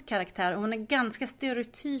intressant karaktär. Hon är ganska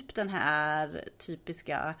stereotyp, den här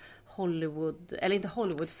typiska Hollywood, eller inte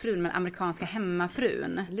Hollywoodfrun, men amerikanska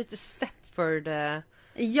hemmafrun. Lite Stepford.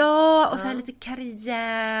 Ja, och så här lite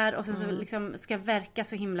karriär och sen så liksom ska verka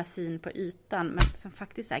så himla fin på ytan, men som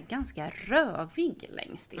faktiskt är ganska rövig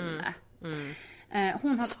längst inne.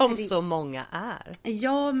 Hon har som så många är.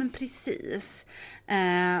 Ja, men precis.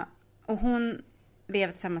 Och hon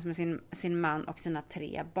lever tillsammans med sin man och sina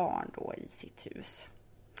 3 barn då i sitt hus.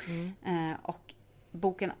 Och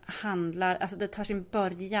boken handlar, alltså det tar sin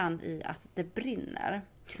början i att det brinner.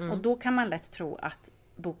 Och då kan man lätt tro att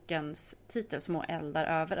bokens titel, Små eldar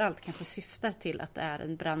överallt, kanske syftar till att det är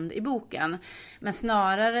en brand i boken. Men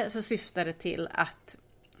snarare så syftar det till att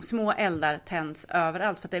små eldar tänds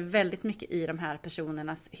överallt, för att det är väldigt mycket i de här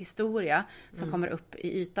personernas historia som kommer upp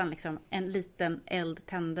i ytan. Liksom en liten eld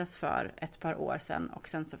tändes för ett par år sedan och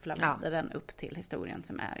sen så flammade den upp till historien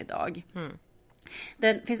som är idag.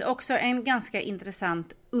 Det finns också en ganska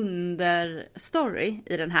intressant understory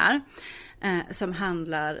i den här.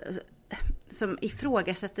 Som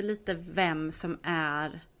ifrågasätter lite vem som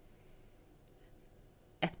är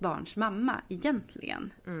ett barns mamma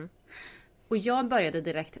egentligen. Och jag började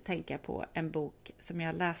direkt tänka på en bok som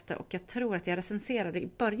jag läste och jag tror att jag recenserade i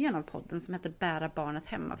början av podden som heter Bära barnet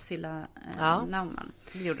hem av Silla Naumann.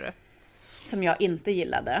 Det gjorde du. Som jag inte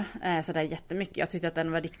gillade sådär jättemycket. Jag tyckte att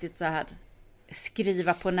den var riktigt så här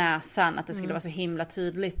skriva på näsan, att det skulle vara så himla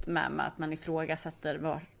tydligt med att man ifrågasätter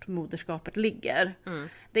vart moderskapet ligger.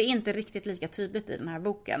 Det är inte riktigt lika tydligt i den här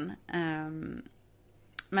boken.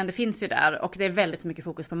 Men det finns ju där och det är väldigt mycket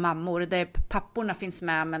fokus på mammor. Papporna finns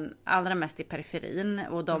med men allra mest i periferin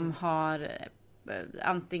och de har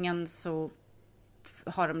antingen så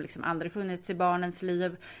har de liksom aldrig funnits i barnens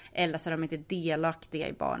liv eller så är de inte delaktiga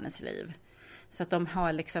i barnens liv. Så att de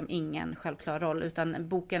har liksom ingen självklar roll utan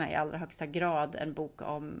boken är i allra högsta grad en bok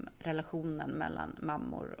om relationen mellan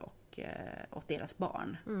mammor och deras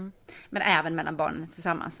barn. Men även mellan barnen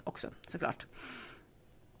tillsammans också såklart.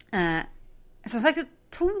 Som sagt så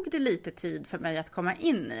tog det lite tid för mig att komma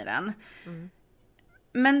in i den.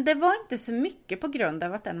 Men det var inte så mycket på grund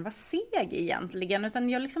av att den var seg egentligen. Utan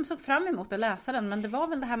jag liksom såg fram emot att läsa den. Men det var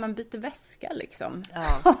väl det här man byter väska liksom.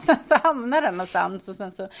 Ja. Och sen så hamnar den någonstans och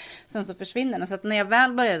sen så försvinner den. Så att när jag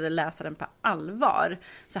väl började läsa den på allvar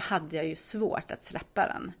så hade jag ju svårt att släppa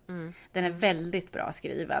den. Den är väldigt bra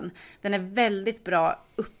skriven. Den är väldigt bra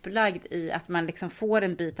upplagd i att man liksom får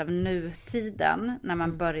en bit av nutiden när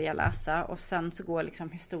man börjar läsa. Och sen så går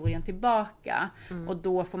liksom historien tillbaka. Och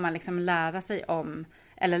då får man liksom lära sig om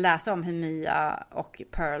eller läsa om hur Mia och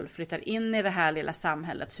Pearl flyttar in i det här lilla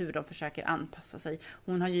samhället. Hur de försöker anpassa sig.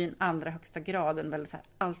 Hon har ju i allra högsta grad en väldigt så här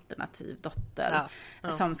alternativ dotter.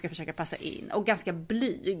 Som ska försöka passa in. Och ganska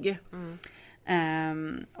blyg.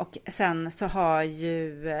 Och sen så har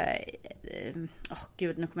ju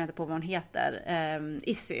nu kommer jag inte på vad hon heter,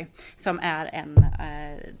 Issy, som är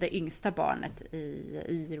det yngsta barnet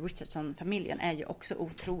i Richardson-familjen, är ju också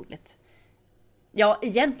otroligt. Ja,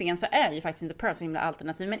 egentligen så är ju faktiskt inte Pearl så himla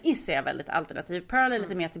alternativ, men Issy är väldigt alternativ. Pearl är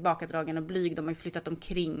lite mer tillbakadragen och blyg, de har ju flyttat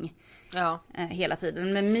omkring hela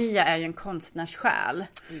tiden. Men Mia är ju en konstnärssjäl.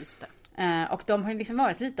 Just det. Och de har ju liksom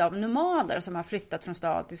varit lite av nomader som har flyttat från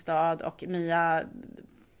stad till stad. Och Mia,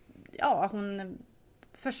 hon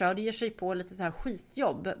försörjer sig på lite så här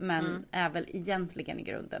skitjobb. Men är väl egentligen i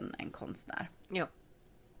grunden en konstnär. Ja.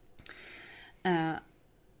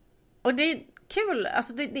 Och det är kul.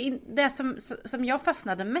 Alltså det som jag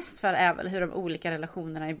fastnade mest för är väl hur de olika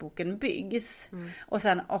relationerna i boken byggs. Och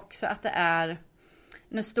sen också att det är...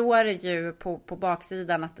 Nu står det ju på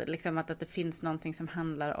baksidan att det finns någonting som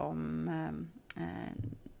handlar om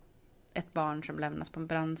ett barn som lämnas på en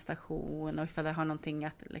brandstation. Och ifall det har någonting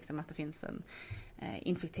att det finns en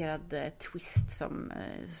infekterad twist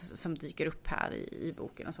som dyker upp här i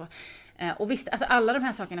boken och så. Och visst, alltså alla de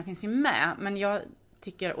här sakerna finns ju med. Men jag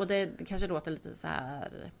tycker, och det kanske låter lite så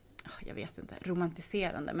här... jag vet inte,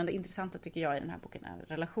 romantiserande. Men det intressanta tycker jag i den här boken är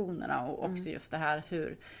relationerna. Och också just det här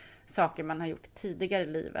hur saker man har gjort tidigare i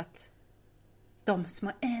livet. De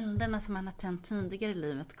små eldarna som man har tänt tidigare i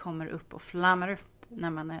livet kommer upp och flammar upp när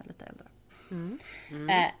man är lite äldre.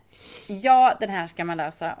 Den här ska man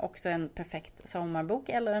läsa. Också en perfekt sommarbok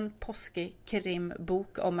eller en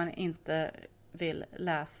påskkrimbok om man inte vill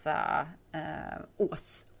läsa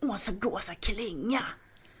Åsa Gåsa Klinga.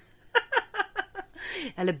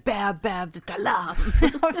 Eller Bäb det alarm.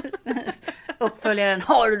 Uppföljaren,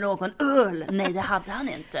 har du någon öl? Nej, det hade han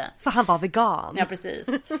inte. För han var vegan. Ja, precis.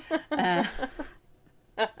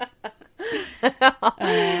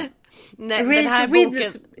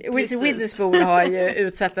 Reese Witherspoon har ju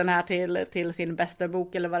utsett den här till sin bästa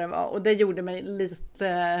bok eller vad det var. Och det gjorde mig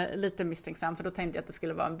lite misstänksam. För då tänkte jag att det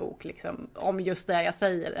skulle vara en bok liksom, om just det jag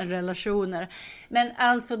säger, relationer. Men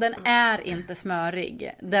alltså den är inte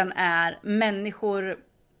smörig. Den är människor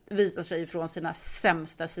visar sig från sina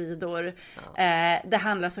sämsta sidor. Det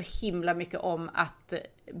handlar så himla mycket om att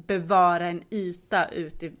bevara en yta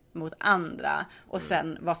ut mot andra. Och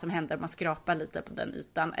sen vad som händer, man skrapar lite på den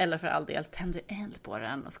ytan. Eller för all del tänder eld på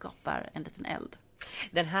den och skapar en liten eld.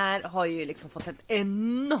 Den här har ju liksom fått ett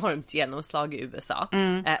enormt genomslag i USA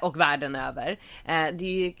och världen över. Det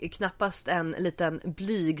är ju knappast en liten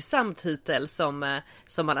blygsam titel som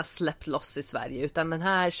man har släppt loss i Sverige. Utan den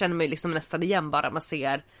här känner man ju liksom nästan igen bara man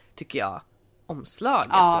ser, tycker jag,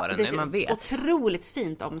 omslaget på den. Det är man vet. Otroligt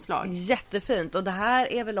fint omslag. Jättefint. Och det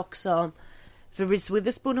här är väl också... För Reese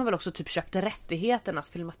Witherspoon har väl också typ köpt rättigheten att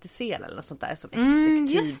filmatisera eller något sånt där som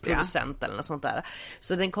exekutiv producent eller något sånt där.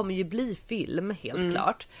 Så den kommer ju bli film helt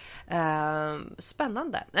klart.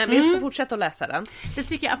 Spännande. Nej, men jag ska fortsätta att läsa den. Det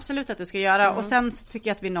tycker jag absolut att du ska göra. Och sen så tycker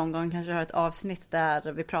jag att vi någon gång kanske har ett avsnitt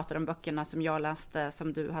där vi pratar om böckerna som jag läste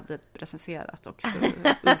som du hade recenserat också.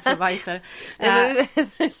 Så weiter.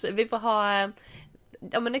 Vi får ha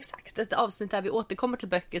ja men exakt, ett avsnitt där vi återkommer till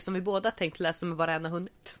böcker som vi båda tänkt läsa med varandra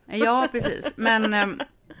hunnit. Ja, precis. Men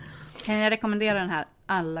kan jag rekommendera den här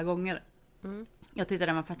alla gånger? Jag tyckte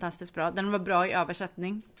den var fantastiskt bra. Den var bra i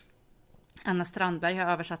översättning. Anna Strandberg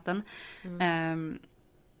har översatt den.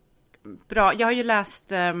 Bra. Jag har ju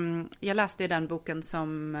jag läste ju den boken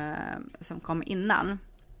som kom innan.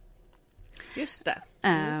 Just det.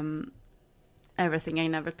 Everything I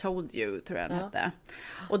Never Told You tror jag den hette.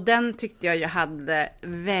 Och den tyckte jag ju hade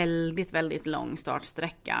väldigt, väldigt lång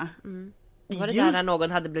startsträcka. Var det där när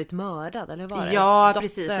någon hade blivit mördad? Eller var det? Ja,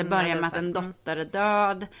 precis. Det börjar med att en dotter är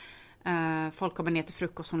död. Folk kommer ner till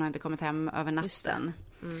frukost. Hon har inte kommit hem över natten.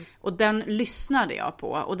 Och den lyssnade jag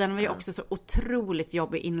på. Och den var ju också så otroligt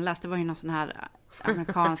jobbig inläst. Det var ju någon sån här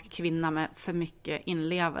amerikansk kvinna med för mycket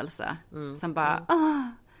inlevelse. Som bara,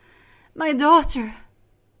 my daughter,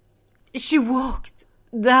 she walked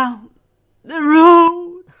down the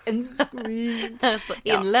road and screamed. Alltså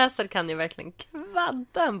inläsare kan ju verkligen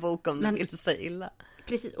kvadda en bok om den vill sig illa.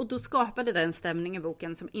 Precis, och då skapade den stämning i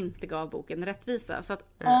boken som inte gav boken rättvisa. Så att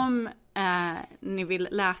om ni vill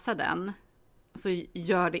läsa den så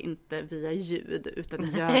gör det inte via ljud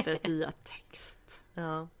utan gör det via text.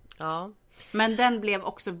 Ja. Men den blev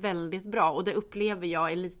också väldigt bra och det upplever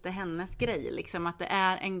jag är lite hennes grej. Liksom, att det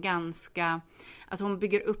är en ganska... Alltså hon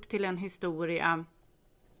bygger upp till en historia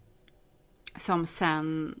som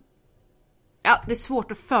sen... Ja, det är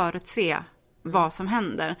svårt att förutse vad som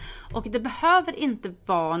händer. Och det behöver inte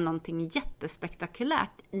vara någonting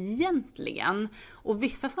jättespektakulärt egentligen. Och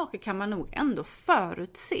vissa saker kan man nog ändå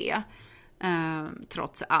förutse.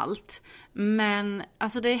 Trots allt. Men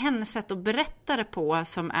alltså det är hennes sätt att berätta det på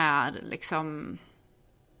som är liksom...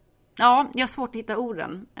 Ja, jag har svårt att hitta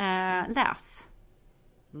orden. Läs.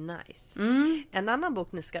 Nice. En annan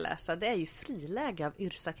bok ni ska läsa, det är ju Friläge av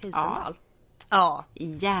Yrsa Kejsendal. Ja,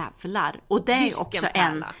 jävlar. Och det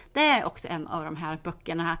är också en av de här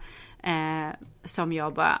böckerna som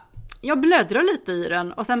jag bläddrar lite i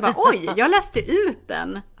den och sen bara, oj, jag läste ut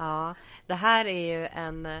den. Ja, det här är ju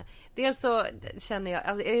en... Dels så känner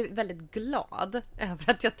jag är väldigt glad över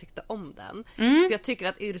att jag tyckte om den. För jag tycker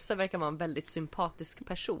att Yrsa verkar vara en väldigt sympatisk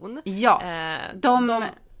person. Ja,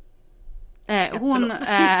 hon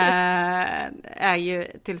är ju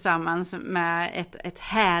tillsammans med ett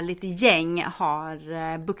härligt gäng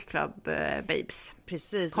har Book Club Babes.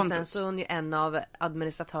 Precis, och sen så är hon ju en av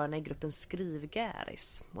administratörerna i gruppen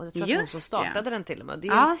Skrivgäris. Och jag tror att hon som startade den till och med.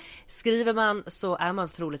 Skriver man så är man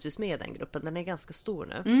troligtvis med i den gruppen. Den är ganska stor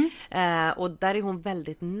nu. Och där är hon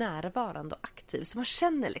väldigt närvarande och aktiv. Så man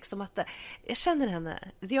känner liksom att jag känner henne.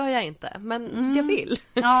 Det gör jag inte, men jag vill.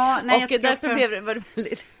 Ja, nej, och därför var det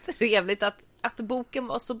väldigt trevligt att boken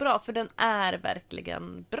var så bra, för den är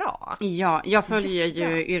verkligen bra. Ja, jag följer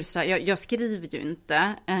ju Yrsa. Jag skriver ju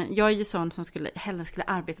inte. Jag är ju sån som hellre skulle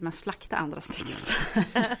arbeta med att slakta andras texter.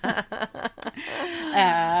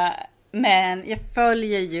 Men jag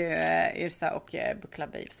följer ju Yrsa och Book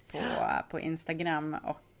Club Babes på Instagram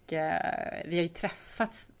och vi har ju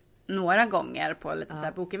träffats några gånger på lite så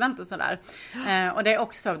här bokevent och sådär. Och det är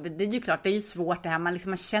också, det är ju klart, det är ju svårt det här.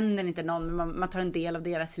 Man känner inte någon, men man tar en del av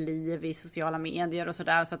deras liv i sociala medier och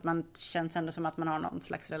sådär. Så att man känns ändå som att man har någon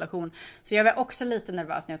slags relation. Så jag var också lite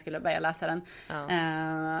nervös när jag skulle börja läsa den.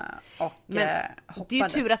 Men det är ju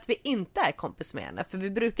tur att vi inte är kompis med henne. För vi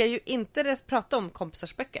brukar ju inte prata om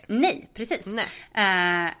kompisars böcker. Nej, precis.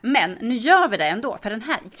 Men nu gör vi det ändå. För den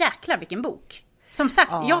här, jäklar vilken bok. Som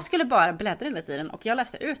sagt, jag skulle bara bläddra lite i den och jag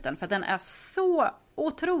läste ut den för den är så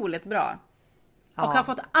otroligt bra. Och har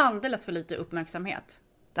fått alldeles för lite uppmärksamhet.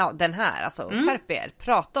 Ja, den här, alltså skärp er,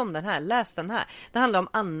 prata om den här, läs den här. Det handlar om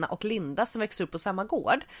Anna och Linda som växer upp på samma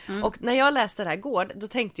gård. Och när jag läste det här gård, då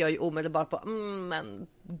tänkte jag ju omedelbart på men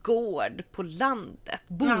gård på landet,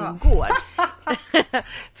 bondgård.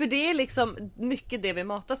 För det är liksom mycket det vi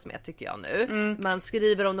matas med, tycker jag nu. Man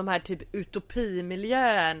skriver om de här typ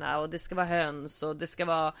utopimiljöerna och det ska vara höns och det ska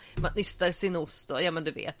vara, man nystar sin ost och ja men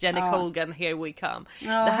du vet, Jenny Colgan, here we come.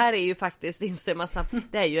 Det här är ju faktiskt, inser man snabbt,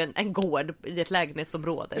 det är ju en gård i ett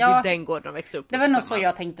lägenhetsområde. Det är den gården de växer upp på. Det var nog så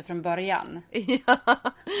jag tänkte från början.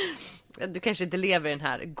 Du kanske inte lever i den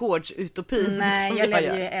här gårdsutopin. Nej, jag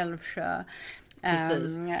lever ju i Älvsjö.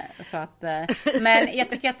 Så att, men jag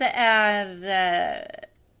tycker att det är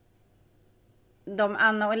de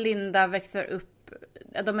Anna och Linda växer upp,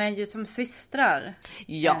 de är ju som systrar.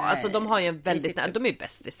 Ja, alltså de har ju en väldigt nära, de är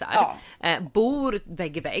bästisar. Bor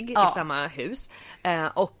vägg i vägg i samma hus.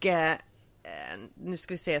 Och nu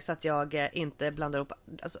ska vi se så att jag inte blandar upp.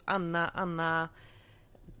 Alltså Anna,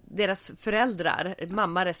 deras föräldrar,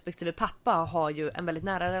 mamma respektive pappa, har ju en väldigt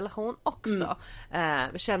nära relation också.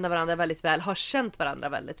 Känner varandra väldigt väl, har känt varandra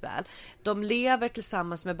väldigt väl. De lever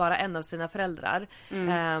tillsammans med bara en av sina föräldrar.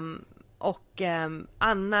 Och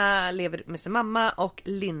Anna lever med sin mamma och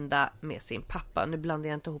Linda med sin pappa. Nu blandar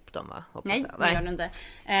jag inte ihop dem, va? Nej, det gör du inte.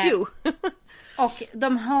 Och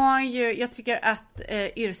de har ju, jag tycker att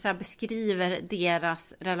Yrsa beskriver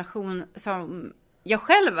deras relation som jag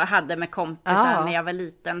själv hade med kompisar när jag var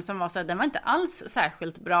liten, som var så här, den var inte alls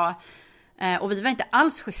särskilt bra. Och vi var inte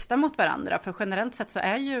alls schyssta mot varandra, för generellt sett så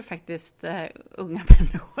är ju faktiskt unga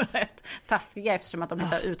människor rätt taskiga, eftersom att de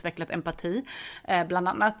inte har utvecklat empati bland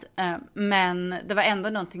annat. Men det var ändå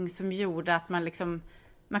någonting som gjorde att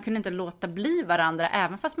man kunde inte låta bli varandra,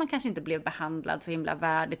 även fast man kanske inte blev behandlad så himla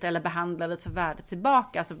värdigt eller behandlade så värdigt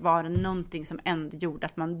tillbaka, så var det någonting som ändå gjorde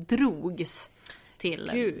att man drogs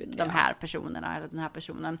till de här personerna eller den här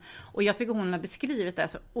personen. Och jag tycker hon har beskrivit det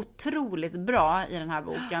så otroligt bra i den här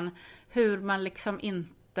boken, hur man liksom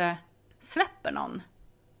inte släpper någon.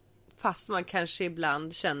 Fast man kanske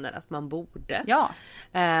ibland känner att man borde. Ja.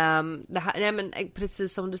 Det här, nej men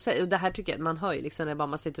precis som du säger, och det här tycker jag man hör ju liksom när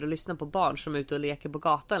man sitter och lyssnar på barn som är ute och leker på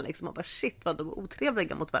gatan liksom, och bara shit vad de är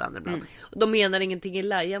otrevliga mot varandra ibland. Och de menar ingenting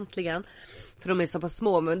illa egentligen, för de är så pass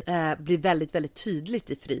små, men blir väldigt väldigt tydligt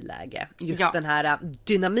i friläge. Just den här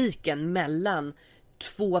dynamiken mellan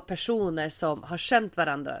två personer som har känt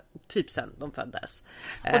varandra typ sedan de föddes.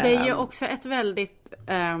 Och det är ju också ett väldigt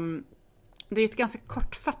det är ett ganska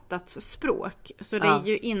kortfattat språk. Så det är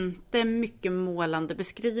ju inte mycket målande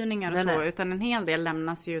beskrivningar och så. Utan en hel del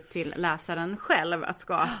lämnas ju till läsaren själv att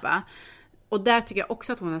skapa. Och där tycker jag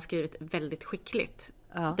också att hon har skrivit väldigt skickligt.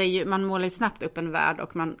 Det är ju, man målar ju snabbt upp en värld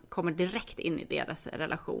och man kommer direkt in i deras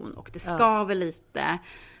relation. Och det skaver lite.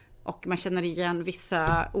 Och man känner igen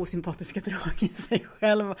vissa osympatiska drag i sig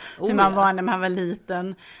själv. Hur man var när man var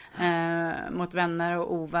liten. Mot vänner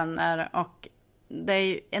och ovänner. Och det är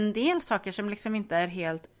ju en del saker som liksom inte är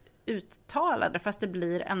helt uttalade, fast det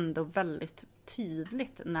blir ändå väldigt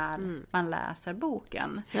tydligt när man läser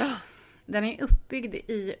boken. Ja. Den är uppbyggd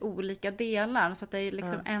i olika delar, så att det är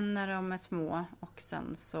liksom en när de är små och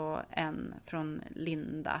sen så en från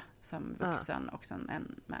Linda som vuxen och sen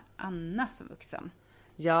en med Anna som vuxen.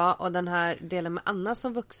 Ja, och den här delen med Anna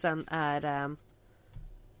som vuxen är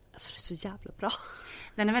alltså det är så jävla bra.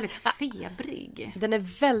 Den är väldigt febrig. Den är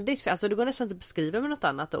väldigt, alltså det går nästan inte att beskriva med något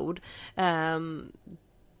annat ord.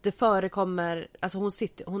 Det förekommer, alltså hon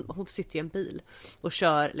sitter i en bil och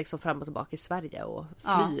kör liksom fram och tillbaka i Sverige och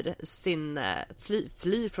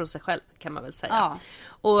flyr från sig själv, kan man väl säga.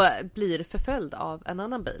 Och blir förföljd av en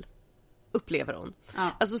annan bil, upplever hon.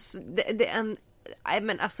 Alltså det är en,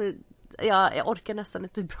 men alltså jag orkar nästan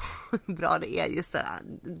inte hur bra det är, just den här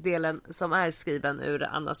delen som är skriven ur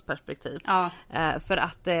Annas perspektiv. För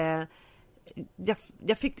att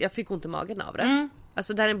jag fick ont i magen av det.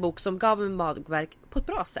 Alltså det här är en bok som gav mig magverk på ett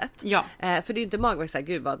bra sätt. För det är ju inte magverk så här,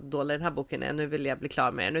 gud vad dålig den här boken är, nu vill jag bli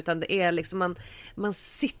klar med den. Utan det är liksom man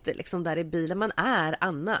sitter liksom där i bilen, man är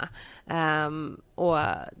Anna. Och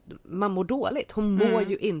man mår dåligt. Hon mår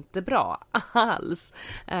ju inte bra alls.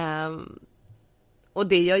 Och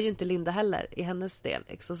det gör ju inte Linda heller i hennes del.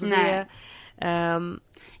 Liksom. Så nej.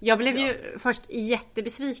 Jag blev ju först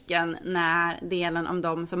jättebesviken när delen om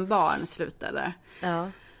dem som barn slutade.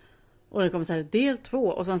 Och det kommer så här del 2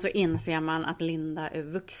 och sen så inser man att Linda är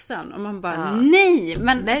vuxen. Och man bara, nej,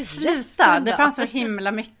 men sluta. Det fanns så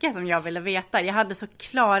himla mycket som jag ville veta. Jag hade så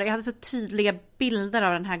tydliga bilder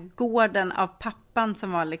av den här gården av pappan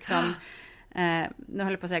som var liksom... nu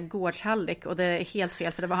håller jag på att säga gårdshallik, och det är helt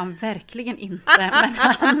fel, för det var han verkligen inte. Men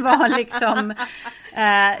han var liksom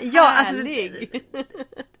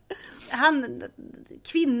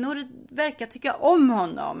kvinnor verkar tycka om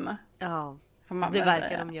honom. Det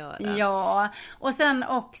verkar de göra. Ja, och sen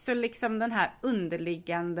också liksom den här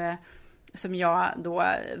underliggande, som jag då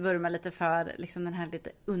vurmar lite för, liksom den här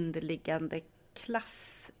lite underliggande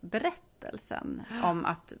klassberättelsen om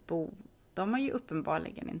att de har ju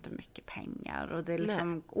uppenbarligen inte mycket pengar, och det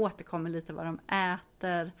liksom återkommer lite vad de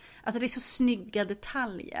äter. Alltså det är så snygga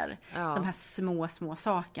detaljer. De här små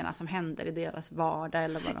sakerna som händer i deras vardag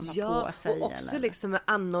eller vad de har på sig. Och också eller... liksom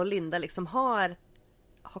Anna och Linda liksom har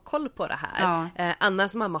ha koll på det här.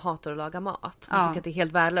 Annas mamma hatar att laga mat. Hon tycker att det är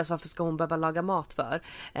helt värdelöst. Varför ska hon behöva laga mat för?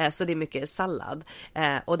 Så det är mycket sallad.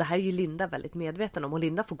 Och det här är ju Linda väldigt medveten om. Och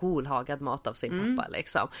Linda får golhagad mat av sin pappa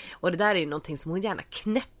liksom. Och det där är ju någonting som hon gärna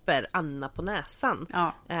knäpper Anna på näsan.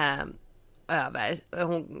 Över.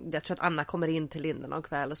 Jag tror att Anna kommer in till Linda någon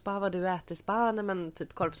kväll och så bara, vad du äter? Så bara, nej men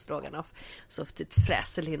typ korvstroganoff. Så typ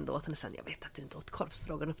fräser Linda åt henne sen. Jag vet att du inte åt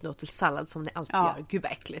korvstroganoff, du åt till sallad som ni alltid gör. Gud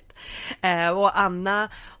vad äckligt. Och Anna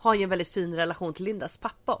har ju en väldigt fin relation till Lindas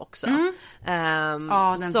pappa också.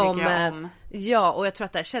 Den som, tycker jag om. Ja, och jag tror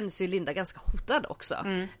att där känns ju Linda ganska hotad också.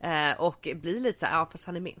 Och blir lite så här, fast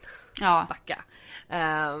han är min. Backa.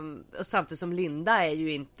 Och samtidigt som Linda är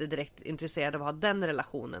ju inte direkt intresserad av att ha den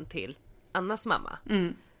relationen till Annas mamma.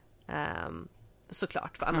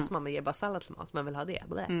 Såklart, för Annas mamma ger bara sallad till mat. Man vill ha det,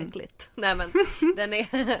 det är äckligt. Nej men, den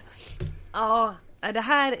är... det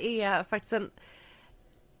här är faktiskt en...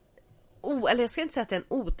 eller jag ska inte säga att det är en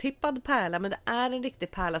otippad pärla, men det är en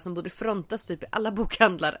riktig pärla som borde frontas typ i alla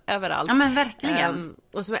bokhandlar överallt. Ja men verkligen.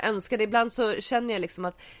 Och som jag önskar, ibland så känner jag liksom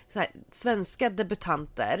att så här, svenska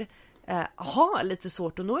debutanter har lite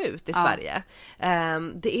svårt att nå ut i Sverige.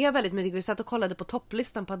 Det är väldigt mycket, vi satt och kollade på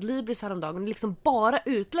topplistan på Adlibris häromdagen, liksom bara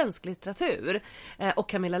utländsk litteratur och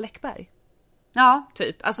Camilla Läckberg.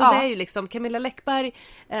 Typ. Alltså det är ju liksom Camilla Läckberg,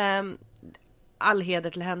 all heder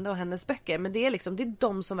till henne och hennes böcker, men det är liksom, det är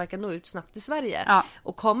de som verkar nå ut snabbt i Sverige.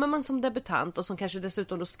 Och kommer man som debutant och som kanske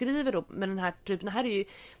dessutom då skriver då med den här typen, den här är ju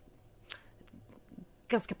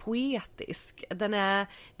ganska poetisk. Det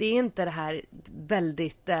är inte det här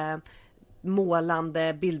väldigt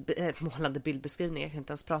målande bildbeskrivning, jag kan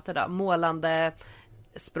inte ens prata idag, målande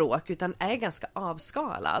språk, utan är ganska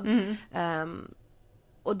avskalad.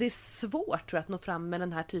 Och det är svårt tror jag att nå fram med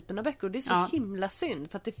den här typen av böcker. Och det är så himla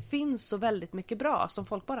synd, för att det finns så väldigt mycket bra som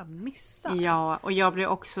folk bara missar. Ja, och jag blir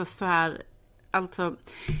också så här, alltså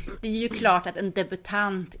det är ju klart att en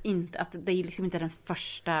debutant inte, att det är liksom inte den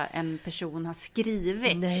första en person har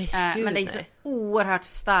skrivit. Nej, men det är så oerhört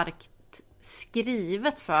starkt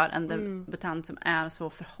skrivet för en debutant som är så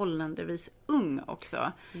förhållandevis ung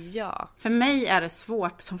också. Ja. För mig är det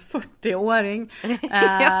svårt som 40-åring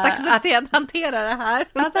att hantera det här.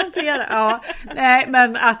 Att hantera, nej,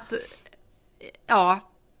 men att ha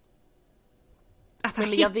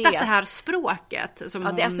hittat det här språket som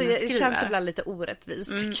hon skriver. Det känns ibland lite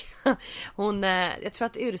orättvist. Jag tror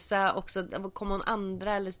att Yrsa också kom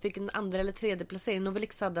fick en andra eller tredje placering.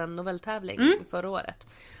 Novelix hade en novelltävling förra året.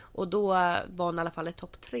 Och då var hon i alla fall i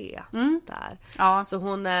topp 3 där. Så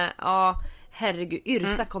hon, herregud,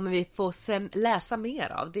 Yrsa kommer vi få läsa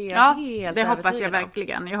mer av. Det är helt det hoppas jag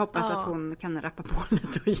verkligen. Jag hoppas att hon kan rappa på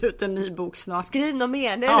lite och ge ut en ny bok snart. Skriv något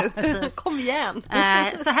mer nu. Kom igen.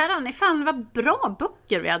 Så här Annie, fan vad bra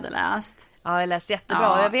böcker vi hade läst. Ja, jag läste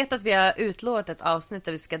jättebra. Och jag vet att vi har utlovat ett avsnitt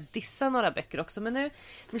där vi ska dissa några böcker också. Men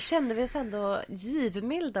nu känner vi oss ändå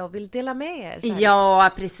givmilda och vill dela med er. Ja,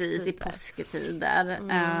 precis. I påsketider.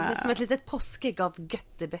 Det är som ett litet påskägg av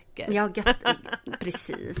götteböcker. Ja,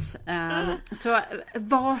 precis. Så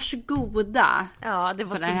varsågoda. Ja, det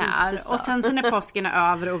var så här. lite så. Och sen så när påsken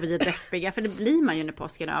är över och vi är deppiga. För det blir man ju när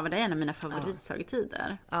påsken är över. Det är en av mina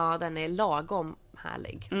favorithögtider. Ja, den är lagom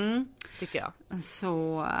härlig. Tycker jag.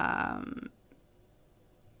 Så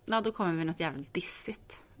då kommer vi något jävligt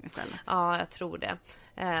dissigt istället. Ja, jag tror det.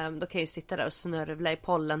 Då kan jag ju sitta där och snörvla i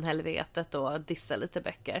pollenhelvetet och dissa lite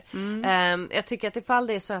böcker. Jag tycker att ifall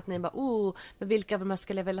det är så att ni bara, men vilka av de här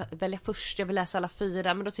ska jag välja först? Jag vill läsa alla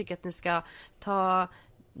 4. Men då tycker jag att ni ska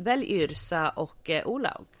välj Yrsa och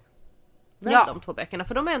Olaug. Välj de 2 böckerna.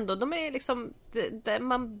 För de är liksom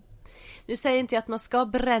nu säger inte jag att man ska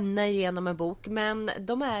bränna igenom en bok, men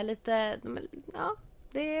de är lite,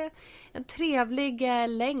 det är en trevlig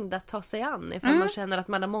längd att ta sig an ifall man känner att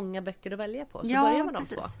man har många böcker att välja på. Så börjar man de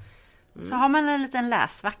 2. Så har man en liten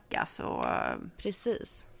läsvacka så...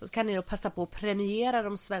 Precis. Så kan ni då passa på att premiera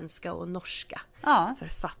de svenska och norska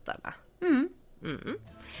författarna.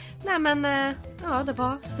 Nej men, det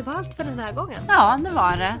var allt för den här gången. Ja, det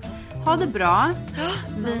var det. Ha det bra.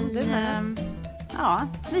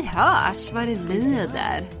 Vi hörs vad det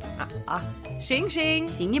lider. Tjing tjing.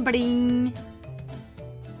 Tjingibling.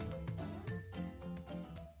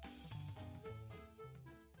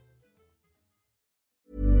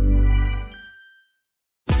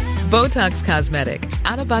 Botox Cosmetic,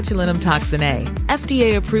 out of botulinum toxin A,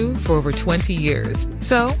 FDA approved for over 20 years.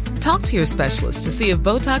 So, talk to your specialist to see if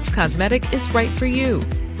Botox Cosmetic is right for you.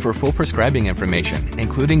 For full prescribing information,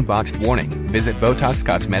 including boxed warning, visit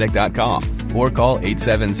BotoxCosmetic.com or call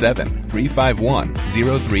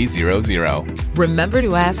 877-351-0300. Remember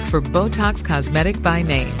to ask for Botox Cosmetic by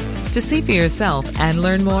name. To see for yourself and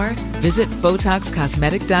learn more, visit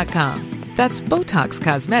BotoxCosmetic.com. That's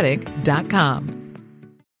BotoxCosmetic.com.